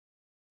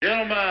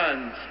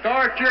Gentlemen,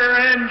 start your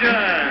engine.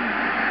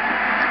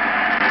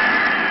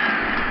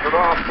 Good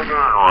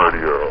afternoon,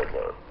 Radio.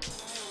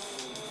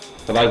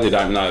 For those who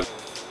don't know,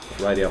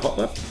 Radio Hot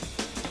Lap.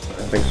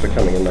 Thanks for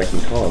coming and making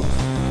time.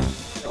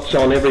 It's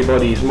on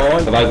everybody's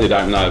mind. For those who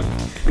don't know,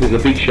 there's a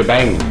big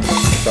shebang.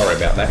 Sorry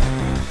about that.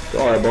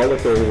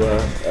 Diabolical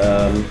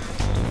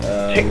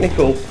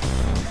technical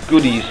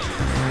goodies.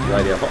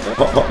 Radio Hot Lap.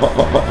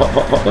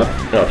 Hot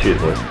Lap. Oh, cheers,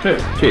 boys.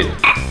 Cheers.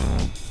 Cheers.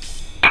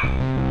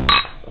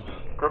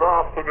 Good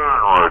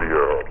afternoon,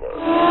 Radio.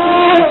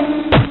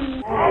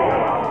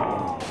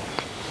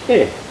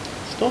 Yeah,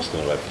 it's nice to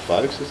have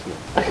folks, isn't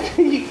it?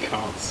 You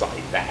can't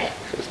say that.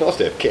 It's nice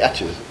to have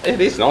couches.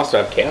 It is nice to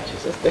have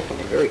couches. That's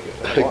definitely very good.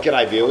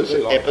 G'day viewers, I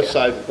do like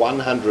episode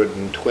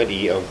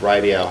 120 of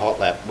Radio Hot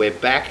Lap. We're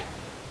back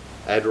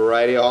at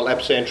Radio Hot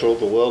Lap Central,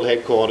 the world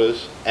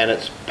headquarters, and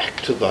it's back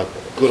to the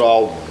good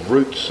old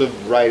roots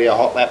of Radio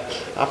Hot Lap.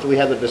 After we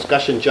had the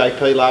discussion,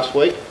 JP, last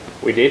week.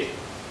 We did.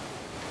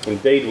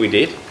 Indeed we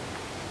did.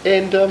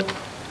 And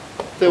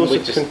there was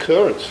a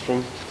concurrence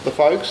from the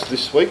folks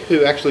this week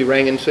who actually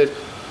rang and said,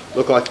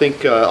 look, I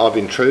think I've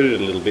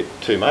intruded a little bit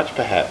too much,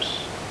 perhaps,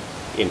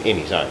 in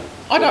his own.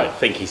 I don't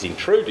think he's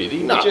intruded.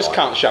 You just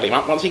can't shut him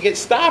up once he gets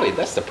started.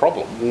 That's the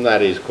problem. And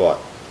that is quite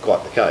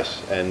the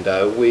case. And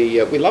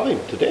we love him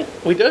to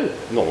death. We do.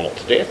 Not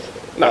to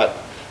death. No.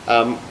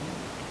 But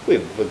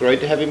we've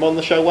agreed to have him on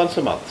the show once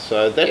a month.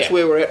 So that's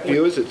where we're at,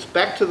 viewers. It's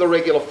back to the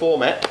regular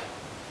format.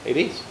 It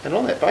is. And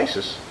on that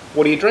basis,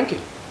 What are you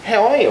drinking?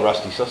 how are you,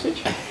 Rusty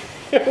Sausage?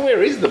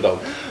 Where is the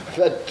dog?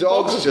 The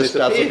dogs just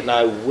doesn't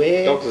know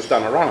where. Dogs has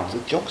done a run.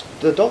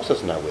 The dogs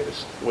doesn't know where to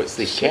What's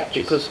these sit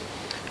couches? because,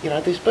 you know,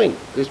 there's been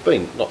There's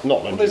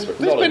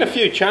been a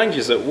few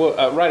changes at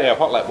Radio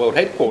Hot Lap World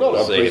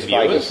Headquarters. not a Bris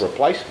Vegas viewers.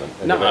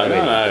 replacement.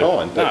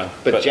 No,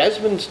 But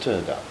Jasmine's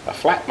turned up. A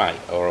flatmate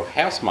or a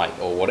housemate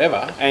or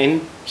whatever,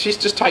 and she's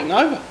just taken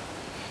over.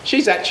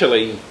 She's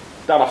actually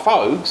done a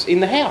Fogues in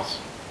the house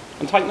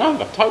and taken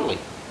over totally.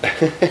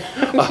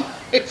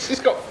 She's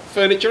got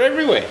furniture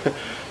everywhere.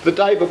 The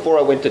day before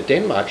I went to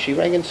Denmark, she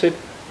rang and said,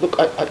 look,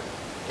 I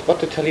forgot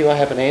to tell you I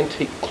have an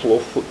antique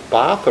clawfoot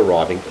bath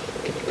arriving.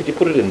 Could you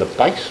put it in the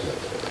basement?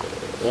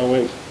 And I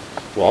went,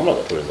 well, I'm not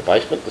going to put it in the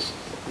basement.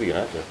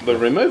 The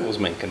removals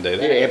men can do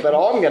that. Yeah, but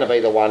I'm going to be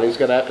the one who's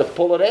going to have to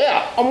pull it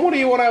out. And what do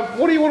you want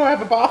to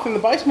have a bath in the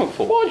basement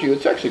for? Mind you,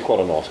 it's actually quite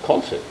a nice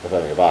concept of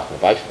having a bath in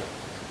the basement.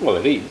 Well,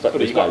 it is, but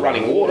there's you've got no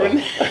running running water water.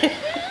 in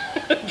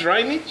there.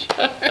 Drainage.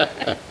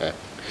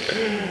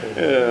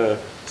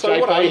 So JP,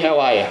 what are you? how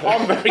are you?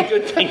 I'm very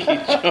good, thank you,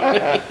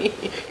 Johnny.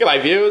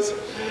 G'day, viewers.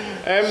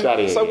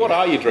 So what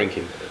are you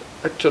drinking?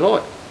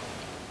 Tonight,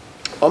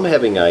 I'm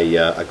having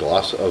a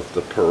glass of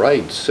the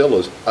Parade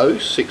Cellars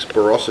 06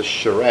 Barossa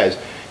Shiraz.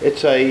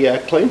 It's a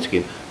clean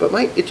skin, but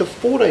mate, it's a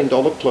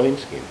 $14 clean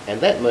skin,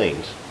 and that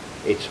means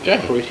it's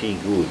pretty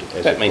good.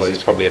 That means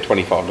it's probably a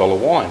 $25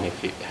 wine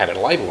if it had a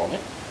label on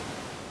it.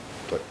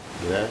 But,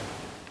 you know,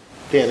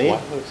 down here,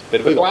 Well, it's a bit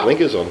of we've a got glass.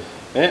 blinkers on.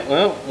 Yeah,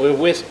 well,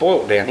 we're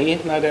spoilt down here,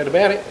 no doubt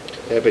about it.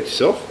 How about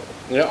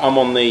yourself? Yeah, I'm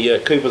on the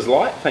Cooper's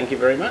Light, thank you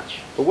very much.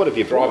 But what have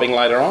you brought? Driving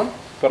later on.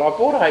 But I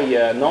bought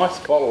a nice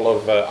bottle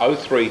of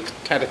 03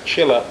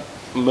 Tatachilla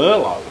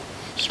Merlot.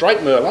 Straight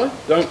Merlot.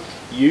 Don't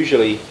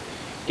usually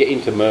get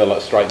into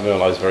straight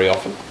Merlots very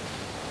often.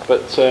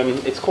 But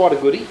it's quite a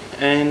goodie,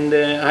 and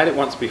I had it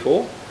once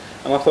before.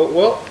 And I thought,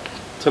 well,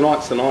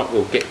 tonight's the night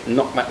we'll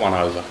knock that one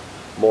over.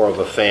 More of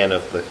a fan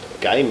of the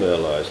gay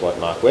Merlots like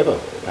Mark Webber,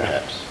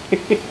 perhaps.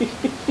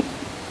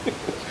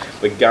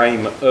 The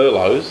game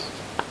Erlos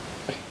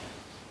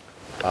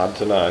Hard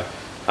to know.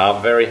 are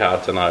very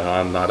hard to know,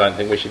 and I don't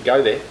think we should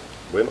go there.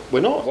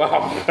 We're not. Well,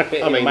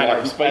 I mean,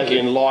 as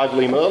in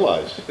lively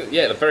Merlots.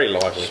 yeah, they're very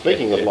lively.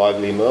 Speaking of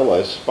lively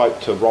Merlots, spoke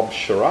to Rob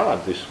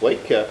Sherrard this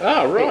week.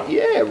 Right.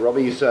 Yeah,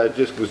 Robbie's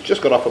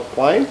just got off a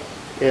plane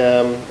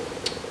in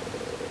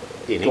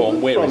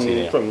England Where is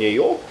he now? from New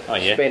York. Oh,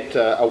 yeah. Spent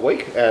a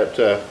week at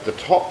the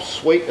top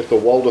suite at the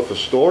Waldorf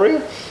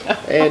Astoria,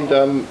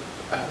 and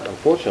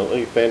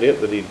unfortunately found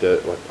out that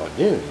I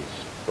knew he's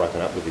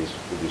broken up with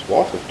his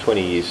wife of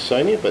 20 years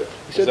senior, but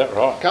he said, Is that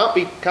right?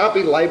 Can't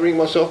be labouring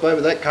myself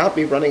over that. Can't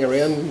be running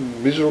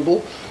around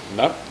miserable.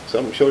 No. So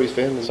I'm sure he's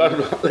found. So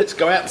let's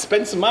go out and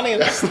spend some money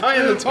and stay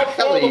in the top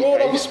floor of the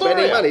Waldorf He's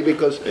spending Astoria. money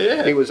because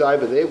he was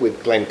over there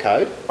with Glenn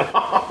Code,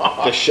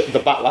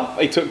 the butler,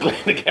 He took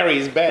Glenn to carry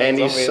his bags, and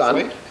his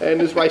obviously. son,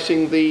 and is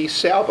racing the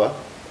Sauber,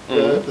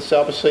 the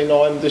Sauber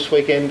C9 this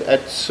weekend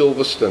at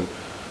Silverstone.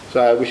 So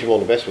I wish him all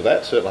the best with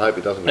that. Certainly hope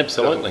he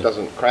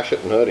doesn't crash it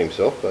and hurt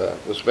himself.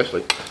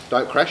 Especially,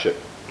 don't crash it.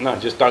 No,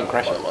 just don't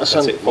crash it. That's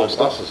it, full My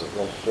stop. glasses have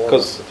gone flying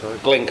Because off the table.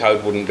 Glenn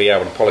Code wouldn't be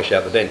able to polish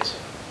out the dents.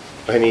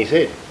 And his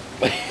head.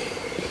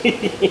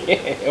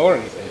 Yeah, or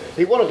in his head.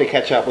 He wanted to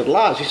catch up with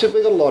Lars. He said,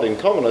 we've got a lot in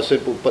common. I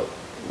said,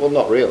 well,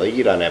 not really.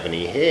 You don't have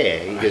any hair.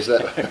 He goes,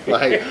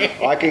 mate,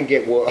 I can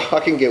get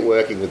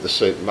working with the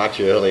suit much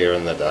earlier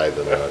in the day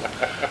than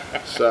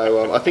I.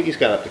 So I think he's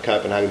going up to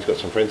Copenhagen. He's got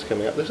some friends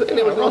coming up. And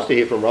it was nice to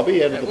hear from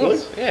Robbie out of the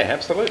blue. Yeah,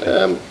 absolutely.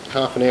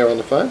 Half an hour on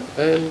the phone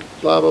and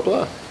blah, blah,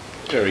 blah.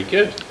 Very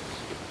good.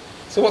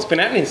 So what's been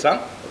happening, son?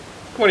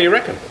 What do you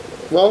reckon?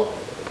 Well,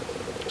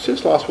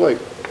 since last week,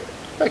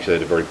 actually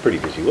had a very pretty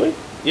busy week.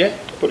 Yeah.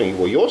 Putting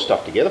your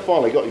stuff together.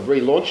 Finally got you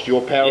relaunched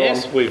your Power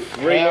Yes, On. we've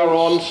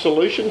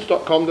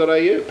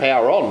PowerOnSolutions.com.au.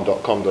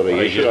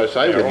 PowerOn.com.au, should I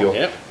say, Power with your On,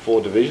 yep. 4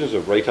 divisions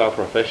of retail,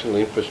 professional,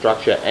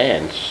 infrastructure,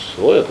 and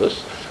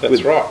service.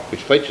 That's right.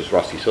 Which features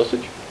Rusty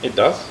Sausage. It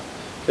does.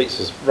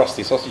 Features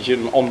Rusty Sausage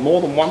on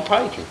more than one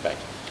page, in fact.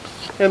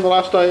 And the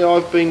last day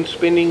I've been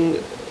spending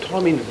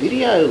time in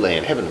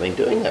Videoland. Haven't been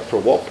doing that for a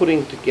while.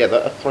 Putting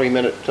together a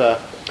 3-minute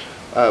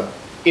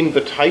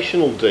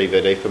invitational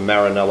DVD for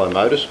Maranello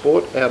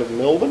Motorsport out of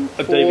Melbourne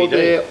A for DVD.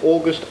 their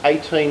August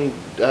 18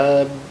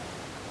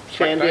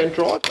 Sandown day.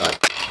 Drive Day.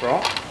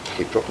 Right.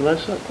 Keep dropping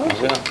those Yeah,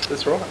 things.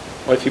 that's right.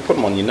 Well, if you put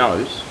them on your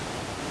nose,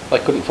 they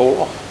couldn't fall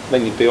off.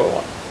 Then you'd be all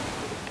right.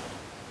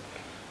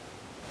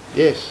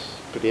 Yes,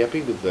 pretty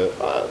happy with the.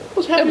 I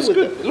was happy It was with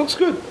good. it. It looks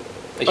good.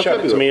 They I'm showed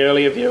happy it to with me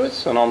earlier,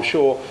 viewers, and I'm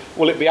sure.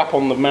 Will it be up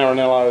on the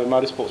Maranello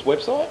Motorsports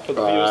website for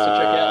the viewers to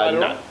check out later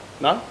no. on?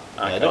 No.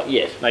 No, not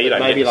yet, No, you but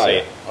don't maybe get to see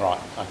later. it. All right.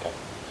 Okay.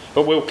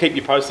 But we'll keep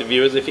you posted,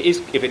 viewers. If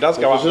it does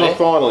go up It's not there,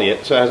 final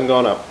yet, so it hasn't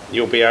gone up.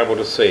 you'll be able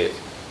to see it.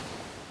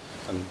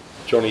 And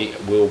Johnny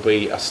will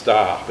be a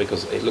star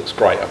because it looks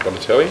great. I've got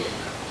to tell you.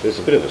 There's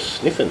a bit of a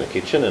sniff in the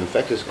kitchen. In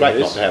fact, it's great It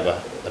not is. to have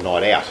a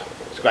night out.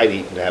 It's great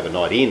to have a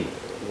night in.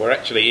 We're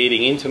actually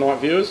eating in tonight,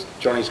 viewers.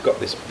 Johnny's got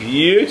this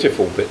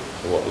beautiful bit,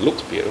 well, it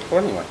looks beautiful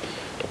anyway,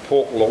 a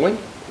pork loin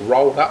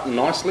rolled up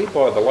nicely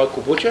by the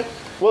local butcher,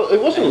 Well, it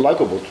wasn't a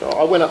local butcher.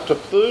 I went up to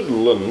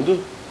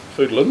Foodland,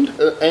 Foodland.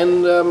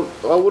 and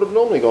I would have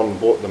normally gone and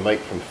bought the meat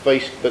from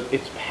Feast, but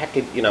it's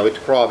packaged, it's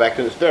cryovac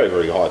and it's very,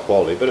 very high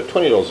quality. But at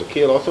 $20 a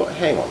kilo, I thought,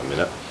 hang on a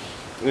minute.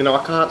 I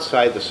can't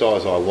say the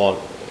size I want.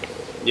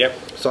 Yep.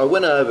 So I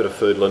went over to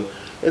Foodland,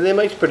 and their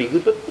meat's pretty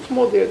good, but it's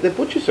more their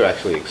butchers are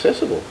actually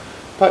accessible.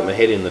 Poked my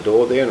head in the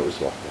door there, and it was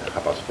like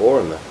 4:30,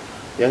 and the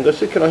young guy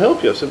said, "Can I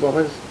help you?" I said, "Well,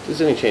 is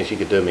there any chance you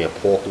could do me a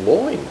pork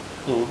loin?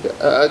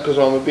 Because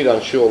I'm a bit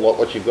unsure like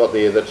what you've got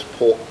there that's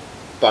pork,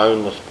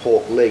 boneless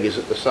pork leg. Is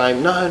it the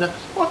same?" No, I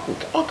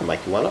can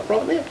make you one up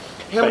right now.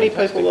 How many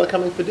Fantastic. people are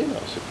coming for dinner?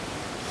 I said,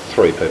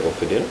 3 people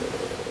for dinner.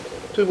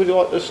 So would you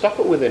like to stuff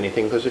it with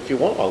anything? Because if you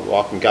want,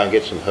 I can go and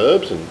get some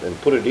herbs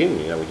and put it in.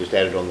 We just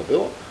add it on the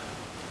bill.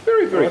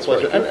 Very, very that's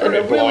very pleasant. good, And very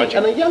a really, obliging.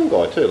 and a young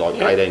guy too, like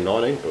Yeah. 18,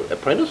 19,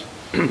 apprentice.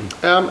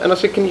 And I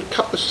said, "Can you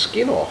cut the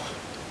skin off?"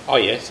 Oh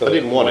yeah, so I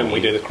didn't want when any. we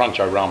do the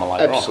cruncho-rama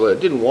later on. Absolutely.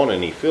 Didn't want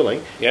any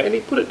filling. Yep. And he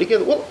put it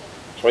together. Well,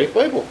 3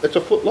 people. It's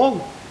a foot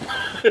long.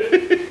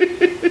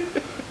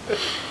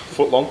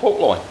 Foot-long pork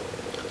loin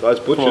Those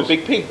from a butchers.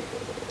 big pig.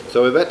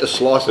 So we've had to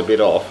slice a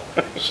bit off,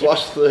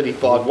 slice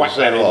 35% Whack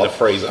that in the off,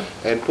 freezer.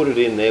 and put it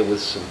in there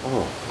with some.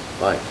 Oh,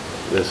 mate,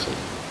 there's some.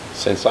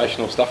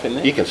 Sensational stuff in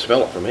there. You can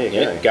smell it from here.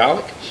 Yeah, can't you?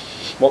 garlic.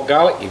 What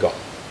garlic you got?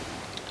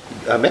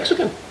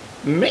 Mexican.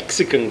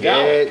 Mexican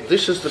garlic. Yeah,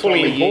 this is the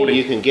Fully time of year imported.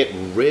 you can get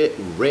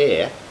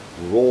rare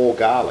raw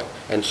garlic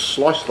and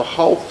slice the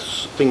whole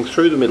thing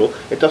through the middle.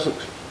 It doesn't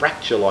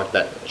fracture like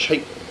that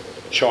cheap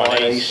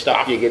Chinese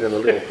stuff you get in the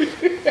little.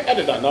 How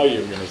did I know you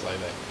were going to say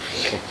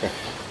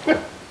that?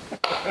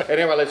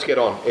 Anyway, let's get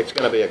on. It's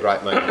going to be a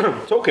great meal.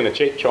 Talking of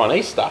cheap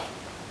Chinese stuff,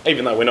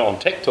 even though we're not on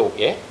Tech Talk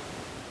yet,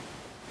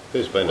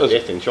 There's been a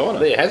death in China.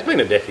 there has been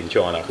a death in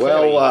China.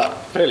 Well,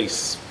 fairly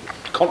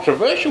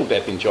controversial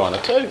death in China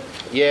too.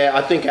 Yeah,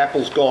 I think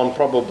Apple's gone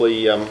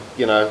probably,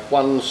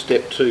 one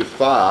step too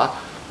far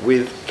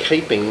with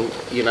keeping,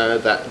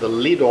 the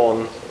lid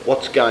on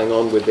what's going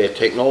on with their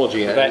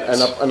technology.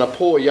 And a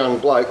poor young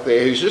bloke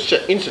there who's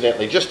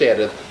incidentally just out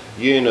of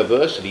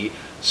university,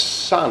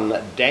 son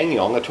Dang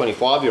Yong, a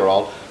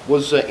 25-year-old,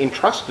 was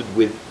entrusted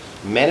with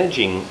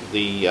managing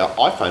the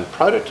iPhone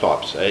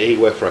prototypes. He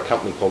worked for a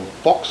company called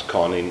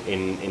Foxconn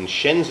in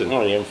Shenzhen.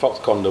 Oh yeah, and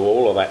Foxconn do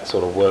all of that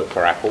sort of work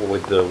for Apple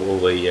with all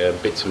the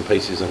bits and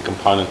pieces and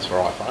components for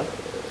iPhone.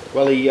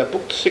 Well, he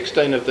booked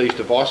 16 of these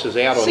devices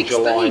out on 16?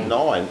 July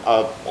 9,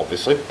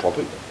 obviously,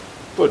 probably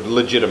for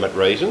legitimate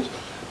reasons.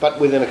 But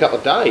within a couple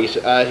of days,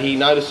 he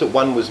noticed that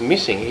one was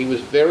missing. He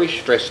was very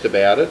stressed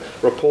about it,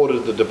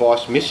 reported the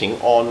device missing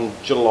on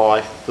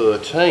July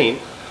 13.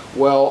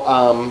 Well,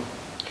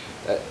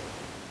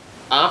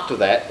 after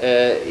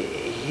that,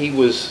 he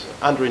was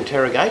under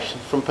interrogation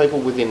from people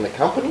within the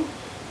company.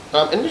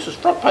 And this is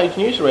front page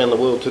news around the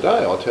world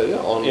today, I tell you,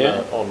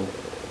 on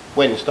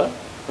Wednesday,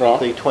 Right.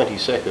 the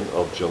 22nd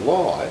of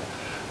July,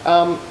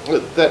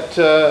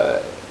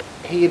 that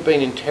he had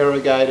been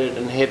interrogated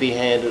and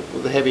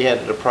with a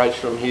heavy-handed approach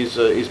from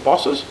his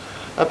bosses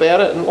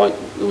about it, and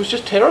he was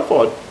just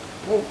terrified.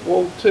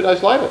 Well, 3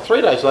 days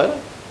later,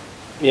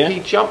 Yeah. he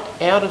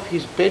jumped out of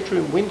his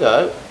bedroom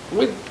window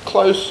with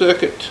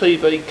closed-circuit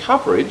TV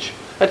coverage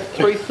at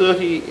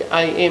 3:30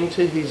 a.m.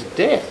 to his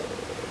death.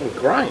 Oh,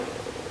 great.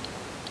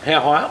 How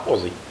high up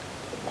was he?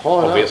 High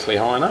enough. Obviously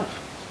high enough.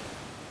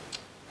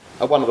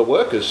 One of the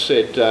workers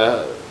said,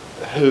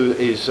 who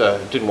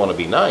didn't want to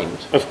be named,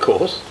 Of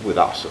course. with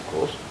us, of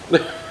course.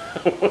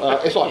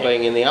 It's like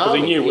being in the 'Cause he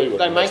army. knew we were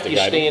They make you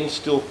investigating. stand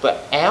still for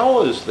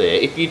hours there.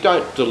 If you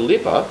don't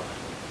deliver,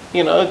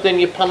 then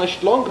you're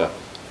punished longer.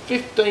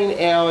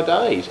 15-hour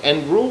days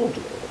and ruled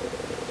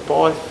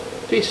by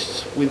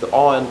fists with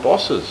iron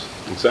bosses.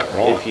 Is that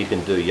right? If you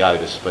can do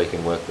Yoda speak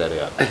and work that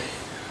out.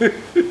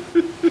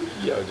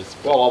 Yoda's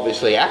Well,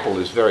 obviously Apple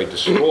is very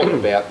distraught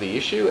about the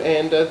issue,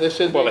 and they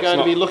said Well, they're it's going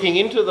to not- be looking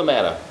into the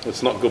matter.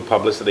 It's not good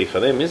publicity for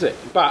them, is it?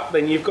 But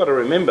then you've got to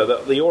remember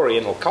that the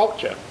Oriental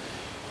culture,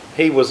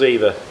 he was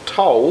either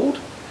told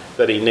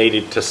that he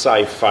needed to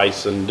save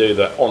face and do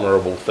the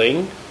honourable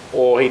thing,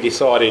 or he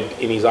decided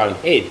in his own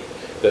head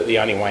that the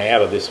only way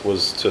out of this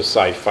was to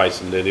save face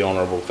and do the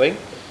honourable thing.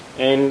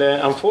 And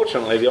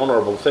unfortunately, the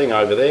honourable thing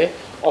over there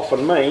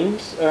often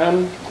means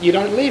you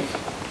don't live.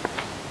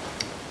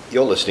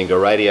 You're listening to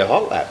Radio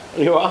Hot Lap.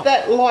 You are.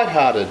 That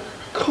light-hearted,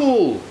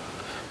 cool,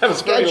 That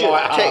was very gadget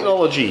light-hearted.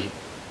 technology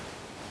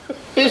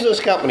business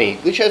company,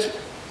 which has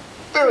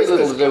very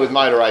little to do with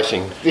motor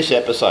racing this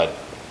episode.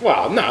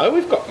 Well, no,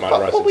 we've got motor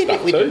But racing we,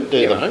 stuff we too. didn't do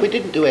you them. know. We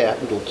didn't do our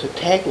little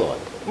tagline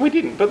We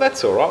didn't, but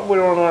that's all right.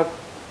 We're on a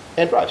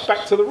and race.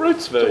 back to the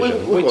roots version.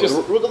 We've got just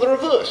the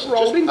reverse.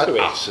 rolled Just into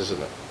it. us, isn't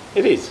it?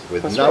 it is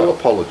With That's no right.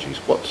 apologies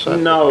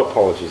whatsoever. No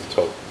apologies at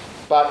all.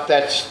 But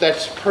that's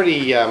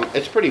pretty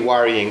it's pretty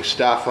worrying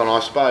stuff, and I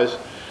suppose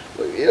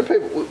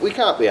people, we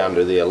can't be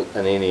under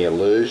any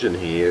illusion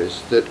here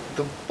is that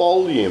the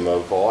volume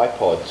of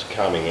iPods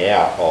coming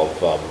out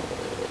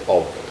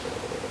of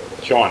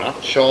China.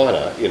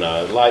 China,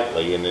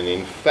 lately, and then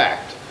in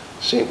fact,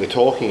 we're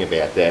talking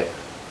about that.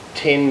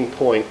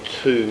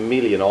 10.2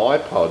 million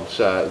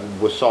iPods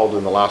were sold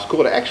in the last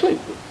quarter. Actually,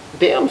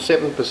 down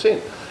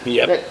 7%.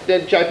 Yep. Now,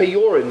 JP,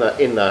 you're in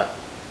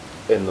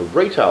the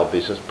retail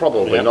business,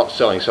 probably Yep. not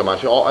selling so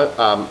much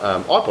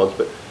iPods,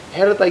 but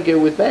how did they go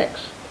with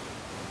Macs?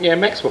 Yeah,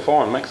 Macs were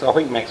fine. I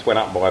think Macs went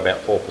up by about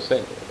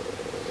 4%.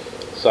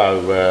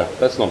 So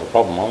that's not a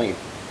problem. I think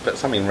that's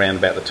something around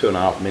about the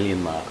 2.5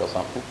 million mark or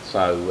something.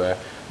 So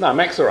no,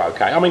 Macs are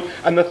okay. I mean,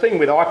 and the thing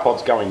with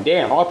iPods going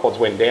down, iPods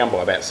went down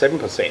by about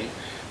 7%.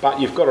 But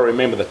you've got to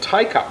remember the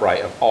take-up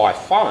rate of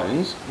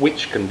iPhones,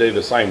 which can do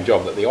the same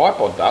job that the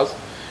iPod does,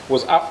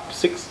 was up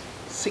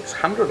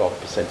 600 odd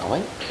 %, I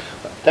think.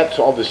 That's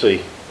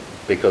obviously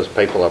because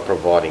people are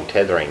providing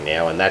tethering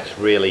now, and that's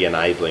really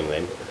enabling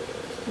them.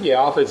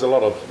 Yeah, I think there's a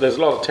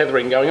lot of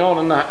tethering going on,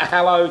 and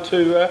hello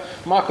to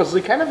Michael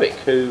Zukanovic,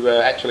 who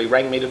actually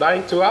rang me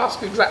today to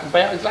ask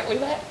about exactly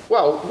that.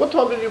 Well, what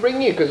time did he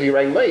ring you? Because he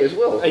rang me as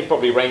well. He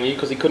probably rang you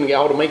because he couldn't get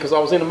hold of me because I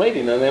was in a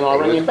meeting, and then I He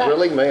rang was him back.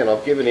 grilling me, and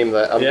I've given him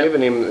the. I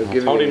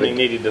told him he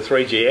needed the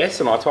 3GS,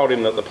 and I told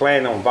him that the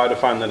plan on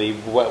Vodafone that he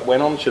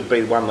went on should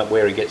be one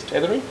where he gets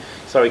tethering,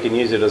 so he can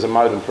use it as a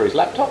modem for his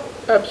laptop.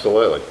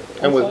 Absolutely.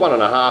 And with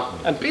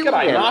 1.5 And billion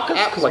g'day,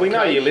 Marcus, because we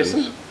know you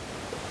applications. listen.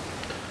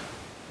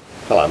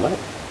 Hello, mate.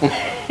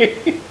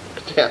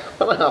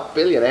 1.5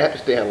 billion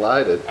apps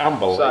downloaded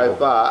Unbelievable. so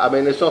far. I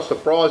mean, it's not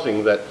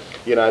surprising that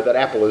that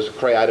Apple has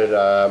created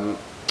a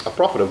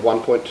profit of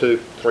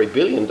 $1.23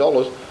 billion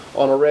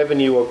on a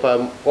revenue of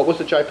what was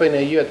the JP? Now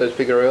you had those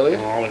figure earlier.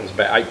 I think it was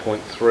about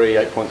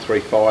 8.3,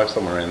 8.35,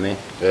 somewhere around there.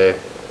 Yeah,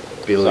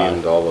 $1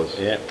 billion.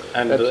 Yeah,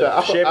 and That's,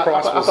 the share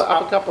price was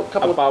up a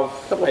couple above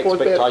of points,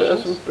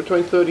 expectations.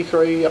 between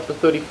 33 up to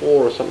 34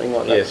 or something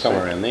like that. Yeah,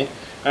 somewhere around there.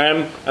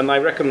 And they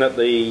reckon that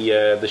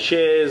the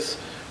shares,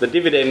 the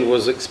dividend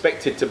was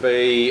expected to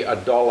be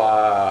 $1.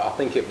 I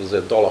think it was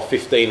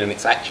 $1.15, and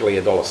it's actually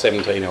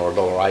 $1.17 or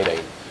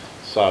 $1.18.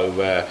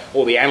 So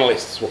all the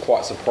analysts were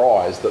quite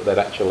surprised that they'd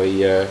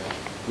actually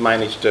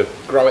managed to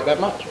grow it that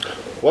much.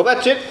 Well,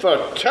 that's it for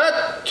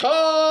Tech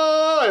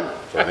Time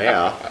for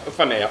now.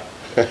 For now.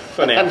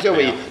 For now. Until for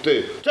we now.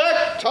 do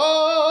Tech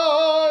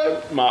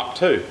Time Mark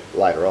 2.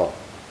 later on.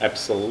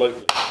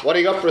 Absolutely. What do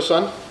you got for us,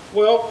 son?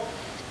 Well,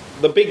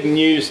 the big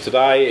news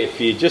today,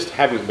 if you just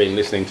haven't been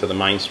listening to the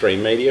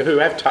mainstream media, who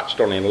have touched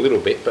on it a little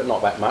bit, but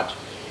not that much,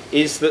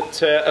 is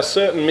that a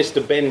certain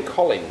Mr. Ben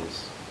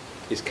Collins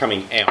is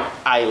coming out.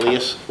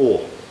 Alias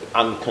or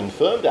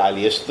unconfirmed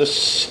alias, the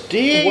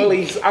Stig. Well,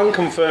 he's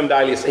unconfirmed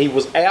alias. He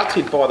was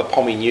outed by the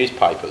Pommy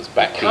newspapers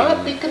back can't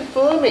in be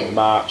confirming.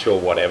 March or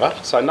whatever,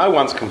 so no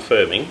one's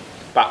confirming.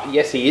 But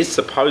yes, he is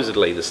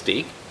supposedly the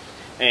Stig.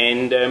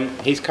 And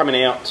he's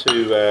coming out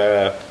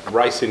to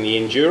race in the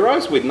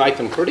Enduros with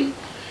Nathan Pretty.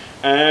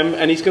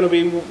 And he's going to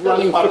be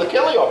running Part of the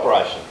Kelly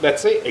operation.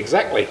 That's it,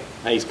 exactly.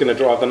 He's going to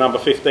drive the number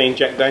 15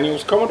 Jack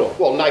Daniels Commodore.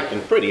 Well,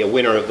 Nathan Pretty, a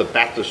winner of the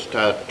Bathurst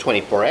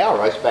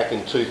 24-hour race back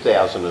in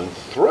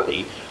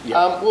 2003,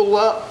 Yeah.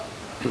 well,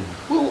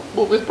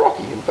 with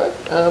Brocky, in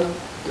fact.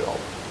 Good old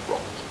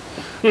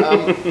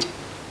Brocky.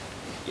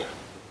 Yeah.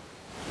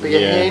 Be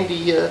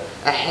Yeah.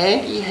 a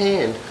handy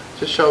hand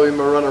to show him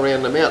a run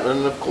around the mountain.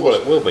 And of course,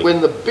 Well, it will be.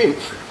 when the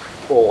BIMF,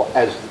 or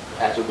as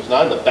it was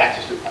known, the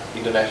Bathurst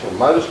International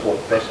Motorsport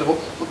Festival,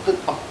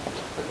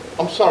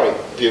 I'm sorry,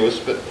 viewers,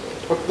 but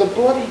the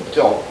bloody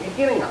dog, you're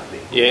getting up there.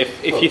 Yeah,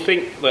 if you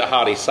think that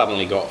Hardy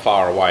suddenly got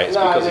far away, it's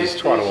because he's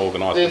trying to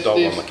organise the dog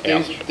on the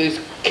couch. There's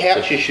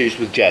couch issues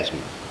with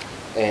Jasmine,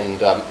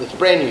 and it's a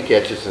brand new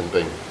couch, hasn't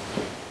been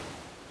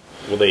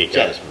Well, there you go.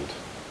 Jasmine.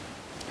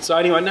 So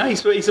anyway, no,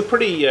 he's a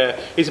pretty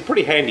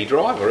handy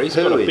driver. He's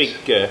got a Who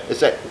big is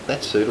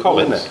that's suitable,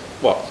 Collins. isn't it?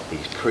 What?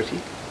 He's pretty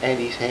and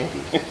he's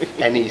handy,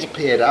 and he's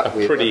paired up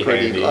with Pretty a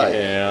pretty handy. bloke.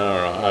 Yeah,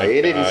 all right. Oh,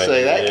 you didn't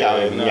see that Yeah,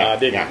 coming. No, Yeah, I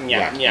didn't.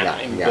 yeah, Yeah,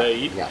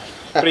 indeed. yeah.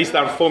 But he's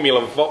done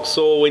Formula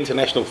Vauxhall,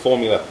 International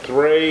Formula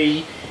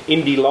 3,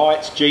 Indy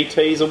Lights,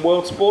 GTs, and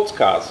World Sports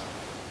Cars.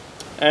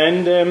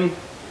 And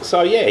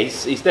so yeah,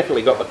 he's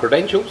definitely got the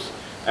credentials.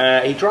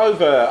 He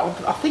drove,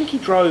 I think he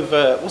drove,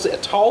 was it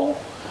a Toll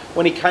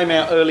when he came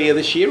out earlier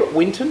this year at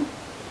Winton?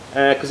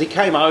 Because he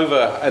came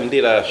over and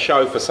did a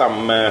show for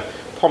some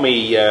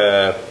Pommy,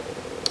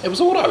 it was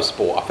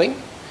Autosport, I think,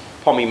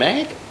 Pommy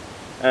Mag,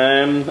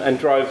 and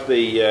drove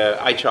the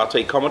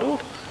HRT Commodore.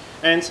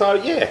 And so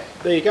yeah,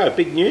 there you go,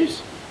 big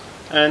news.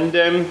 And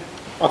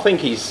I think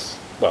he's,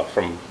 well,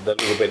 from the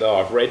little bit that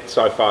I've read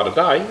so far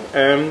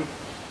today,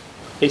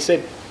 he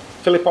said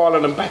Phillip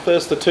Island and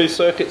Bathurst are two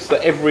circuits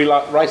that every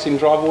racing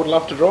driver would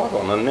love to drive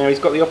on, and now he's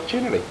got the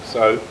opportunity.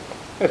 So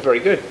that's very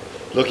good.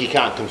 Look, he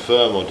can't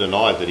confirm or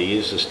deny that he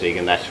is a Stig,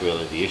 and that's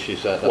really the issue.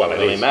 So it doesn't Well, it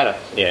really is. matter.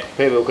 Yeah.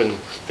 People can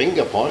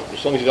finger point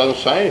as long as he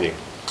doesn't say anything.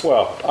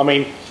 Well, I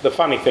mean, the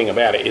funny thing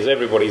about it is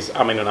everybody's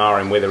umming and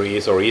ahhing whether he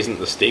is or he isn't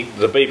the Stig.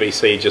 The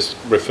BBC just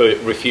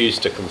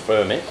refused to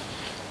confirm it.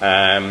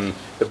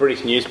 The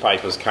British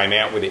newspapers came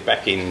out with it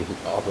back in,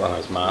 I don't know, it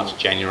was March,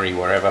 January,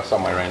 wherever,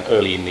 somewhere around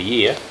early in the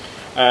year.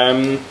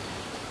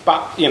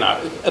 But, you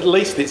know, at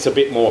least it's a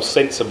bit more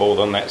sensible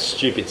than that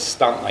stupid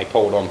stunt they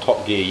pulled on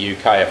Top Gear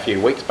UK a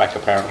few weeks back,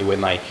 apparently,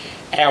 when they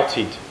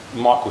outed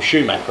Michael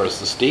Schumacher as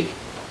the Stig.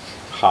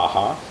 Ha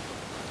ha.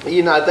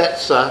 You know,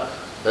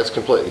 that's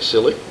completely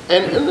silly.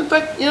 And in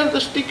fact, you know,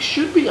 the Stig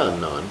should be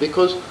unknown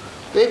because,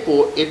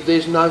 therefore,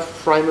 there's no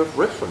frame of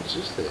reference,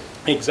 is there?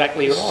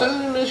 Exactly As right.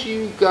 soon as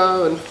you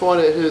go and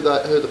find out who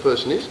the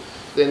person is,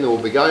 then they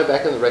will be going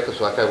back in the records.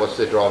 Okay, what's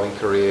their driving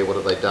career? What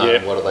have they done?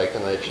 Yep. What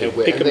can they achieve?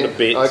 They'll pick And them then, to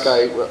bits.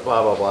 Okay,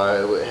 blah blah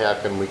blah. How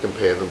can we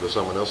compare them to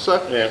someone else?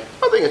 So Yeah.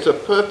 I think it's a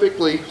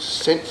perfectly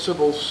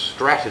sensible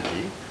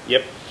strategy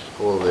Yep.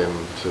 for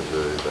them to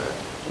do that.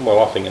 Well,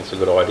 I think it's a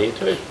good idea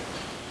too.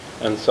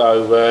 And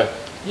so,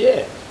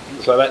 yeah,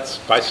 so that's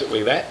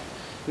basically that.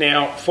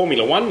 Now,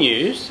 Formula One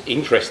news,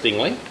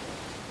 interestingly,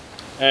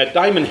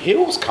 Damon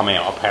Hill's come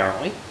out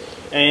apparently,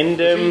 and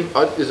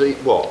Is he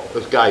what?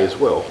 As gay as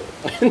well?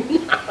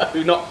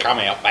 no, not come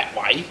out that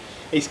way.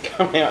 He's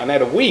come out and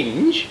had a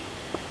whinge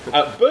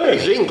at He's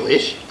Bernie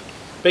English.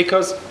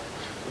 because,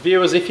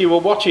 viewers, if you were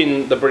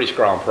watching the British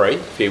Grand Prix a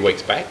few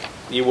weeks back,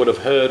 you would have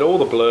heard all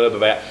the blurb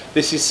about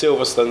this is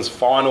Silverstone's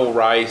final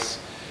race.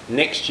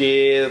 Next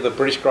year, the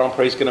British Grand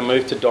Prix is going to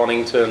move to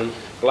Donington,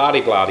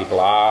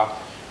 blah-de-blah-de-blah.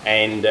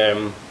 And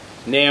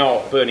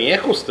now Bernie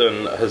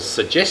Ecclestone has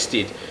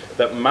suggested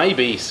that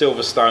maybe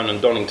Silverstone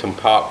and Donington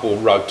Park will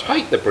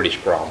rotate the British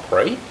Grand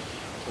Prix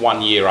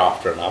one year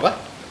after another.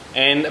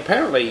 And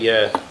apparently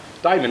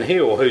Damon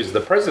Hill, who's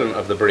the president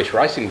of the British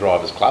Racing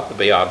Drivers Club, the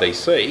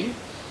BRDC,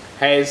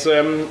 has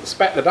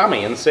spat the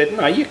dummy and said,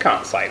 no, you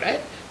can't say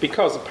that,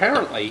 because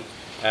apparently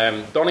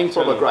Donington...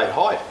 From a great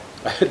height.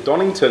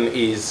 Donington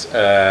is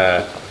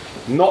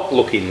not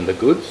looking the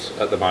goods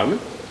at the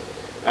moment.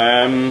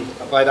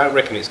 They don't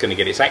reckon it's going to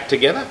get its act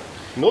together.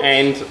 Noops.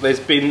 And there's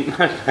been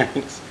no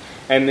thanks.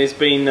 And there's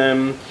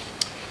been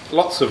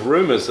lots of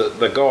rumours that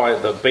the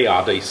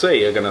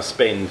BRDC are going to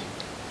spend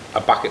a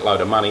bucket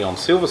load of money on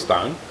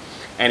Silverstone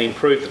and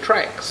improve the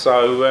track.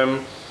 So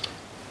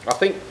I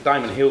think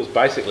Damon Hill's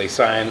basically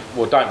saying,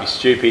 well, don't be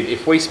stupid.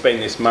 If we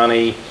spend this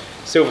money,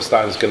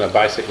 Silverstone's going to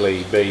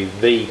basically be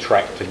the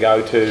track to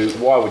go to.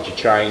 Why would you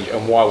change,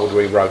 and why would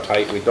we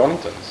rotate with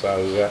Donington?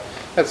 So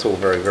that's all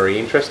very, very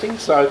interesting.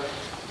 So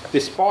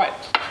despite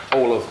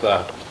all of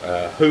the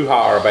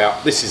hoo-ha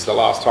about this is the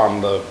last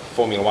time the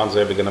Formula One's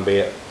ever going to be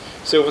at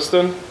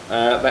Silverstone,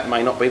 that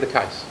may not be the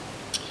case.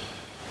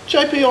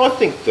 JP, I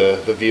think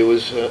the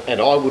viewers and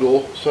I would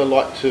also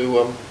like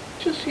to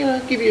just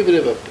give you a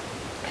bit of a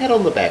pat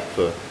on the back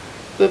for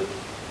the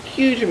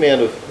huge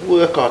amount of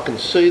work I can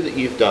see that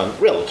you've done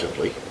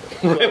relatively.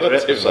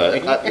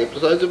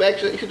 Episodes of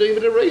actually doing a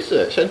bit of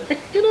research, and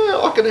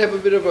I can have a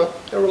bit of a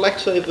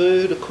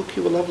relaxez-vous to cook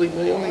you a lovely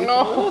meal.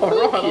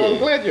 Oh, right, I'm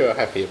glad you're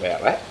happy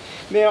about that.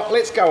 Now,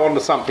 let's go on to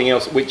something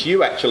else which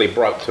you actually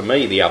broke to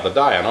me the other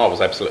day and I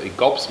was absolutely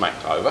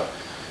gobsmacked over,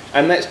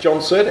 and that's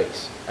John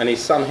Surtees and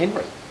his son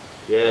Henry.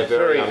 Yeah,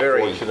 very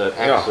very unfortunate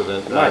yeah,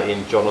 accident mate.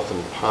 in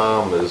Jonathan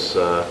Palmer's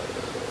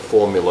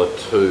Formula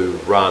 2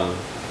 run.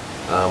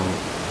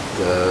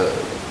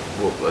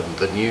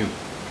 The new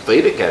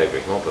feeder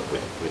category, not that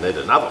we need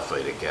another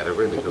feeder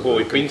category because Well,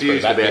 we're we've been through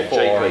confused that about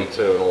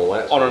before GP2 and all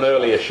that. On an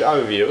earlier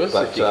show, viewers,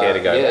 But if you care to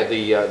go back.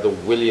 the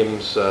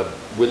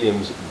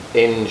Williams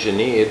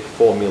engineered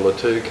Formula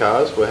 2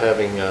 cars were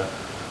having a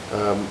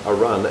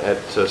run at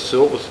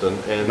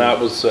Silverstone, and No, it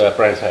was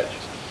Brands Hatch.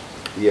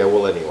 yeah,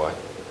 well, anyway,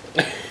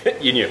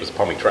 You knew it was a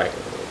Pommy track.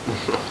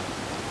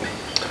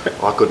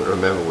 I couldn't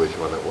remember which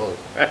one it was.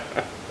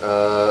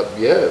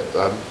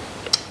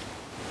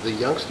 The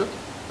youngster.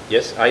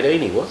 Yes, 18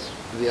 he was.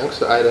 The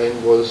youngster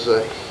 18 was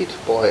hit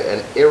by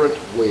an errant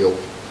wheel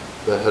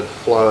that had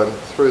flown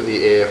through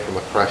the air from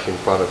a crash in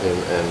front of him,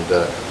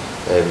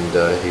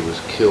 and he was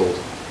killed.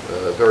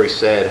 Very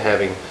sad,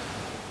 having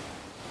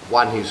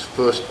won his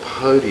first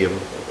podium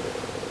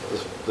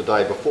the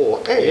day before,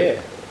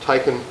 and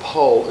taken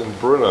pole in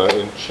Brno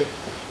in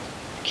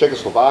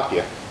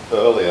Czechoslovakia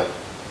earlier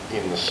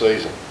in the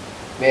season.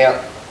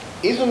 Now,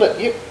 isn't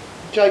it,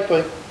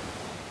 JP?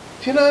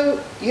 Do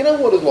you know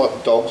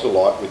what dogs are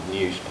like with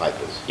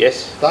newspapers?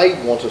 Yes.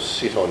 They want to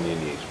sit on your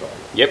newspaper.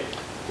 Yep.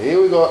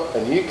 Here we got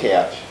a new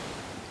couch.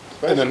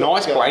 And a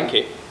nice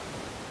blanket.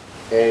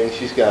 And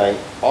she's going,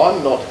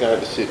 I'm not going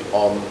to sit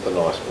on the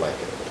nice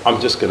blanket. I'm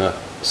just going to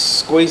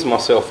squeeze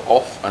myself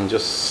off and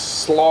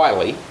just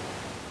slyly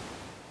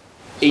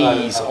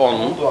ease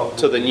on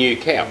to the new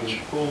couch.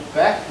 Pulled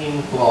back in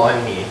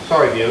line here.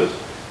 Sorry, viewers.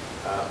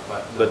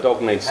 But The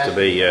dog needs to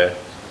be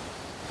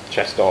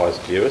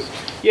chastised, viewers.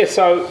 Yeah,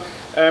 so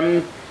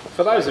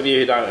for those of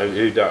you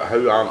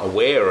who aren't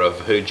aware of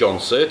who John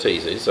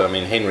Surtees is, I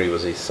mean, Henry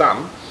was his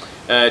son.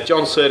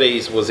 John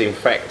Surtees was in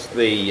fact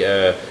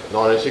the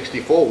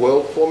 1964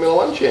 World Formula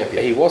One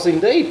champion. He was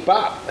indeed,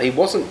 but he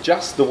wasn't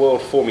just the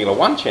World Formula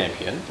One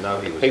champion. No,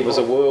 he was. He was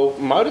a world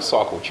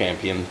motorcycle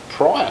champion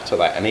prior to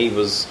that, and he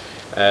was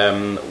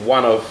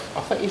one of,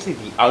 I think, is he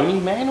the only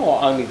man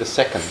or only the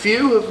second?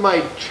 Few have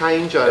made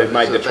changeovers. Who've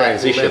made the at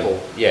transition. That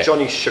level. Yeah.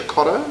 Johnny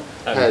Cecotto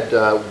had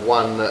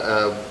won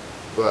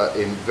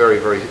in very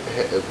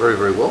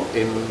well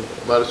in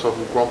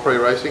motorcycle Grand Prix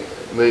racing,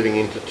 moving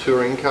into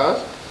touring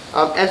cars,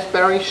 as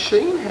Barry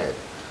Sheen had.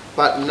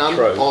 But none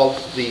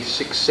of the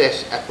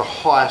success at the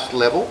highest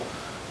level.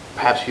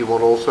 Perhaps you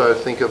would also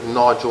think of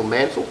Nigel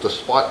Mansell,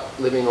 despite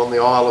living on the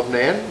Isle of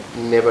Man,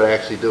 never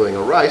actually doing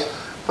a race,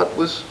 but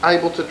was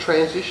able to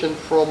transition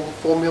from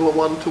Formula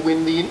One to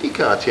win the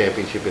IndyCar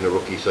Championship in a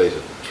rookie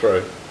season.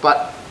 True.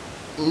 But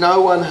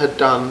no one had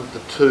done the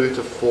 2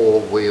 to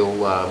 4 wheel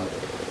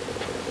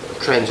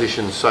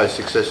transition so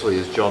successfully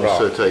as John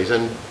Surtees.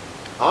 And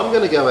I'm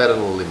going to go out on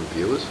a limb,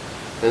 viewers,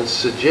 and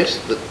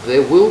suggest that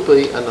there will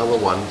be another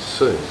one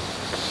soon,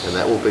 and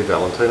that will be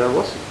Valentino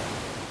Rossi.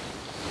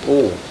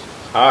 Oh,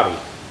 Hardy.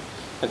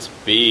 That's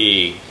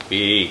big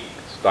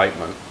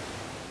statement.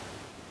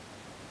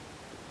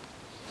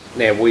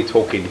 Now, we're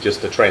talking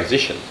just a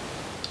transition.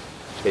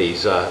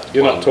 He's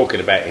You're not talking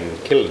about him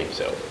killing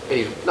himself.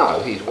 He's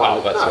won.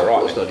 Oh, that's no, all right.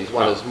 Of course not. He's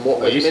won as more.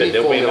 Well, as you many said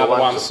there'll be Formula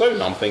another one Ones-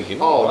 soon. I'm thinking,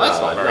 Oh, that's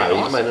not very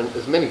nice. He's made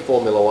as many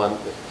Formula One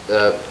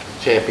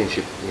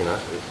championship,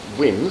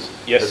 wins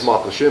Yes. as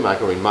Michael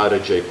Schumacher in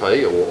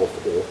MotoGP or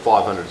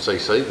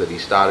 500cc that he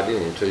started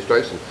in 2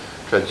 strokes and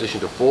transitioned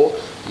to 4.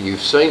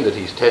 You've seen that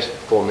he's tested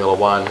Formula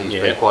One. He's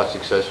been quite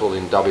successful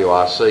in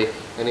WRC,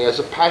 and he has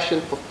a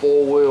passion for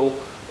 4-wheel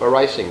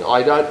racing.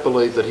 I don't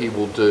believe that he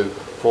will do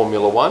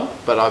Formula One,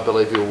 but I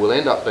believe he will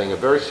end up being a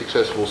very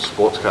successful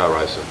sports car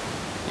racer.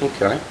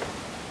 Okay.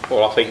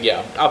 Well, I think,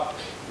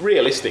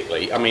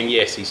 realistically, I mean,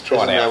 yes, he's tried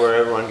Isn't that out. where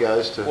everyone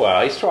goes to?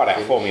 Well, he's tried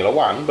out Formula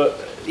One, but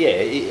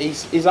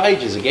his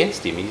age is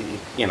against him.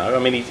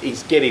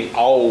 He's getting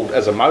old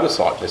as a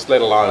motorcyclist, let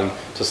alone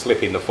to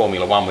slip into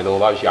Formula One with all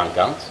those young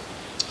guns.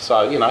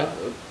 So,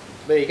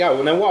 there you go.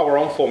 And then while we're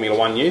on Formula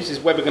One news, is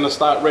Webber going to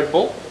start Red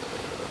Bull?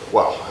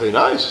 Well, who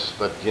knows?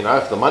 But,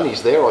 if the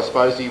money's there, I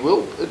suppose he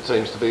will. It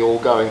seems to be all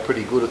going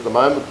pretty good at the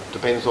moment.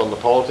 Depends on the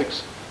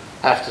politics.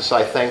 Have to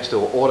say thanks to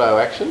Auto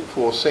Action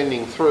for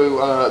sending through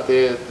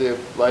their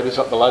latest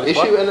issue. one?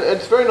 And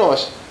it's very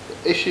nice.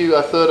 Issue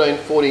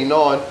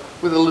 1349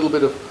 with a little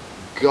bit of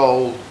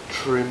gold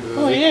trim.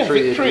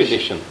 Victory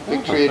edition.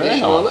 Victory Very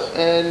edition on nice.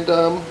 it.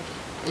 And,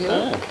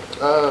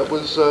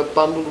 was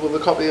bundled with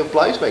a copy of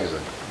Blaze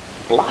magazine.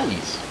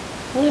 Blaze?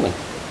 Really?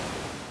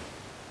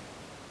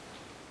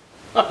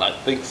 I don't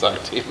think so,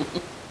 Tim.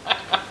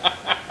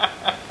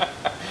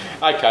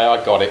 Okay,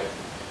 I got it.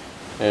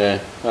 Yeah,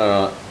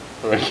 alright.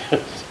 Very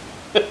good.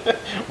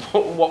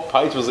 What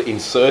page was it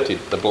inserted,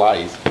 the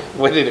Blaze?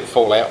 Where did it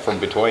fall out from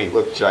between?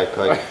 Look,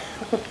 JP,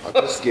 I'm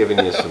just giving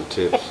you some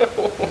tips.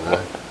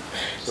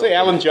 See,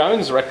 Alan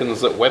Jones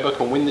reckons that Webber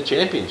can win the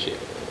championship.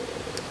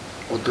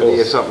 Well, did he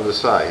have something to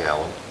say,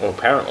 Alan, Well,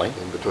 apparently.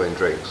 in between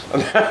drinks?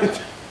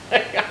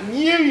 I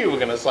knew you were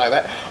going to say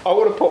that. I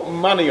would have put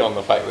money on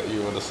the fact that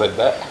you would have said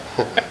that.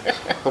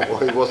 Well,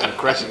 he wasn't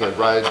crashing a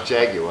road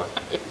Jaguar.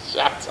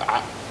 Shut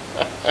up.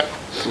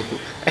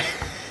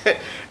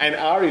 And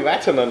Ari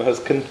Vatanen has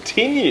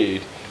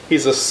continued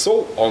his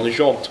assault on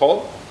Jean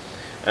Todt.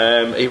 He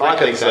I think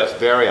reckons that's that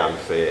very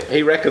unfair.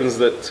 he reckons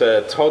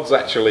that Todd's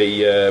actually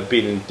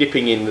been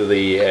dipping into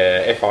the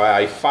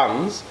FIA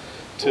funds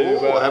to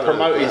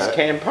promote his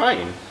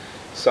campaign.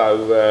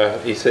 So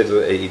he says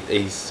that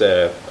he's.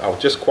 I'll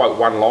just quote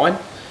one line.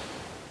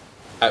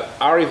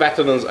 Ari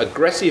Vatanen's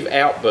aggressive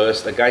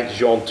outburst against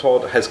Jean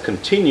Todt has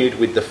continued,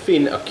 with the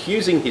Finn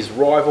accusing his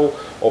rival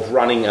of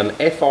running an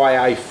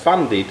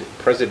FIA-funded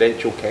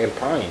presidential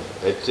campain.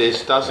 It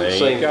just doesn't There you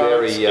seem go,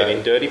 very, it's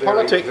getting dirty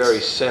politics. very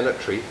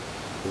sanitary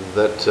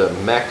that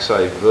Max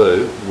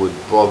Aveu would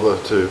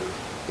bother to,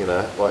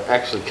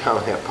 actually come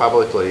out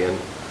publicly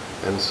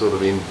and sort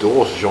of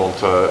endorse John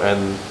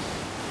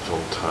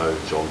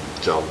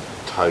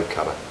Toad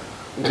Cutter,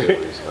 whatever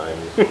his name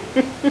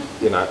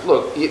is. You know,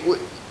 look, you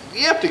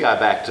have to go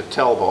back to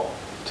Talbot,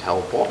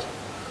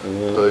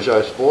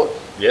 Peugeot Sport,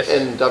 Yes.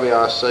 and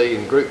WRC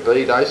in Group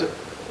B days.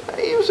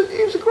 He was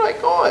a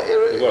great guy. He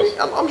was.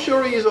 I'm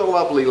sure he is a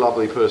lovely,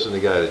 lovely person to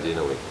go to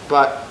dinner with.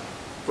 But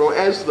from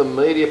as the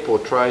media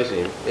portrays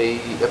him, he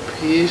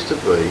appears to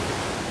be,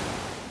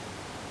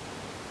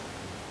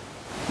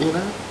 you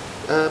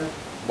know,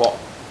 What?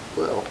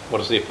 well, What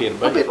does he appear to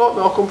be? a bit like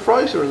Malcolm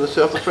Fraser in the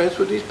south of France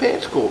with his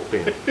pants caught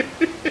in.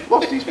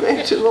 Lost his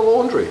pants in the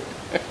laundry.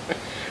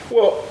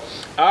 Well,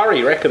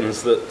 Ari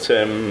reckons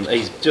that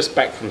he's just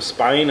back from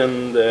Spain,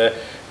 and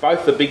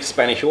both the big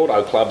Spanish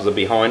auto clubs are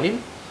behind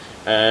him.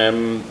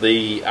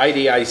 The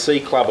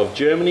ADAC club of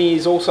Germany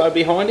is also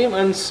behind him,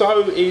 and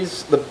so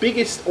is the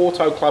biggest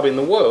auto club in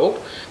the world,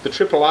 the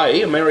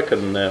AAA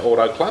American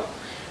Auto Club.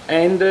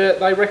 And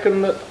they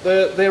reckon that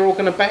they're all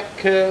going to back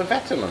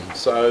Vatanen.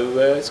 So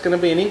it's going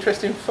to be an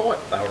interesting fight,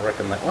 they'll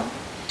reckon, that one.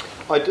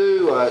 I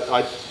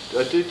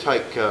do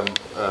take a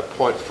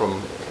point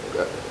from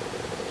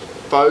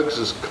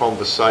Bogues'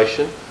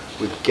 conversation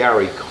with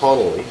Gary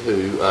Connolly,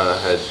 who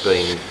had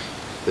been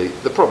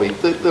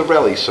the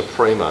rally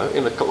supremo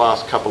in the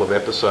last couple of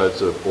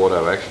episodes of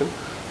Auto Action,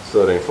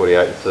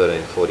 1348 and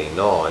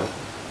 1349.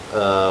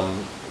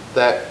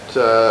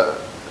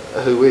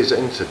 Who is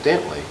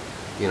incidentally,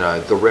 you know,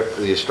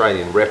 the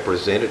Australian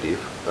representative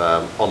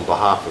on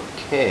behalf of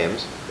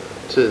CAMS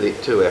to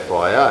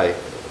FIA,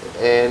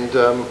 and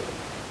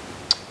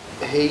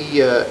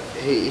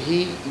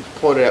he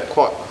pointed out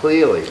quite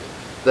clearly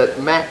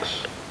that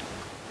Max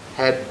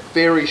had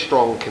very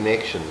strong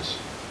connections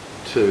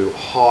to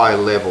high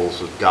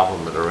levels of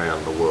government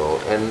around the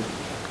world, and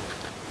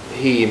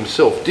he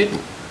himself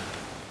didn't.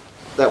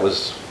 That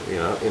was, you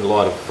know, in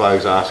light of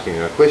Fogues asking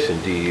a question,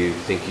 do you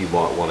think you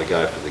might want to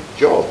go for the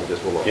job? He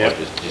goes, well, I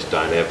just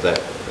don't have that,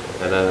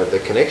 and don't have the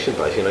connection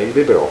base. You know, you'd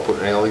be better off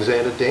putting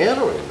Alexander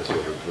Downer in the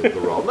sort of the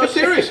role. No,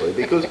 seriously,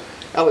 because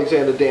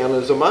Alexander Downer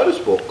is a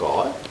motorsport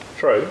guy.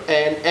 True.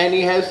 And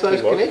he has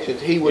those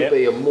connections. He would Yep.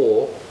 be a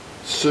more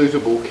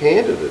suitable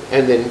candidate,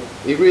 and then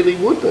he really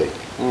would be.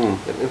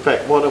 In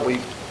fact, why don't we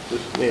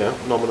just, you know,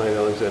 nominate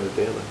Alexander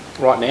Downer?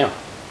 Right now,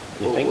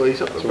 you Well, think? well,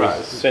 he's up the So road.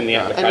 we send the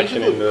And he's a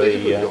application good-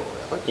 he's a good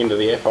guy. into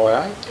the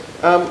FIA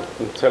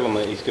and tell them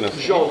that he's going to...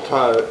 Jean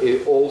Todt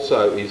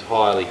also is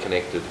highly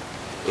connected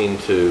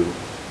into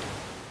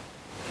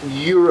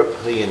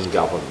European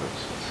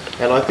governments,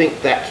 and I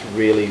think that's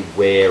really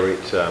where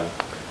it's all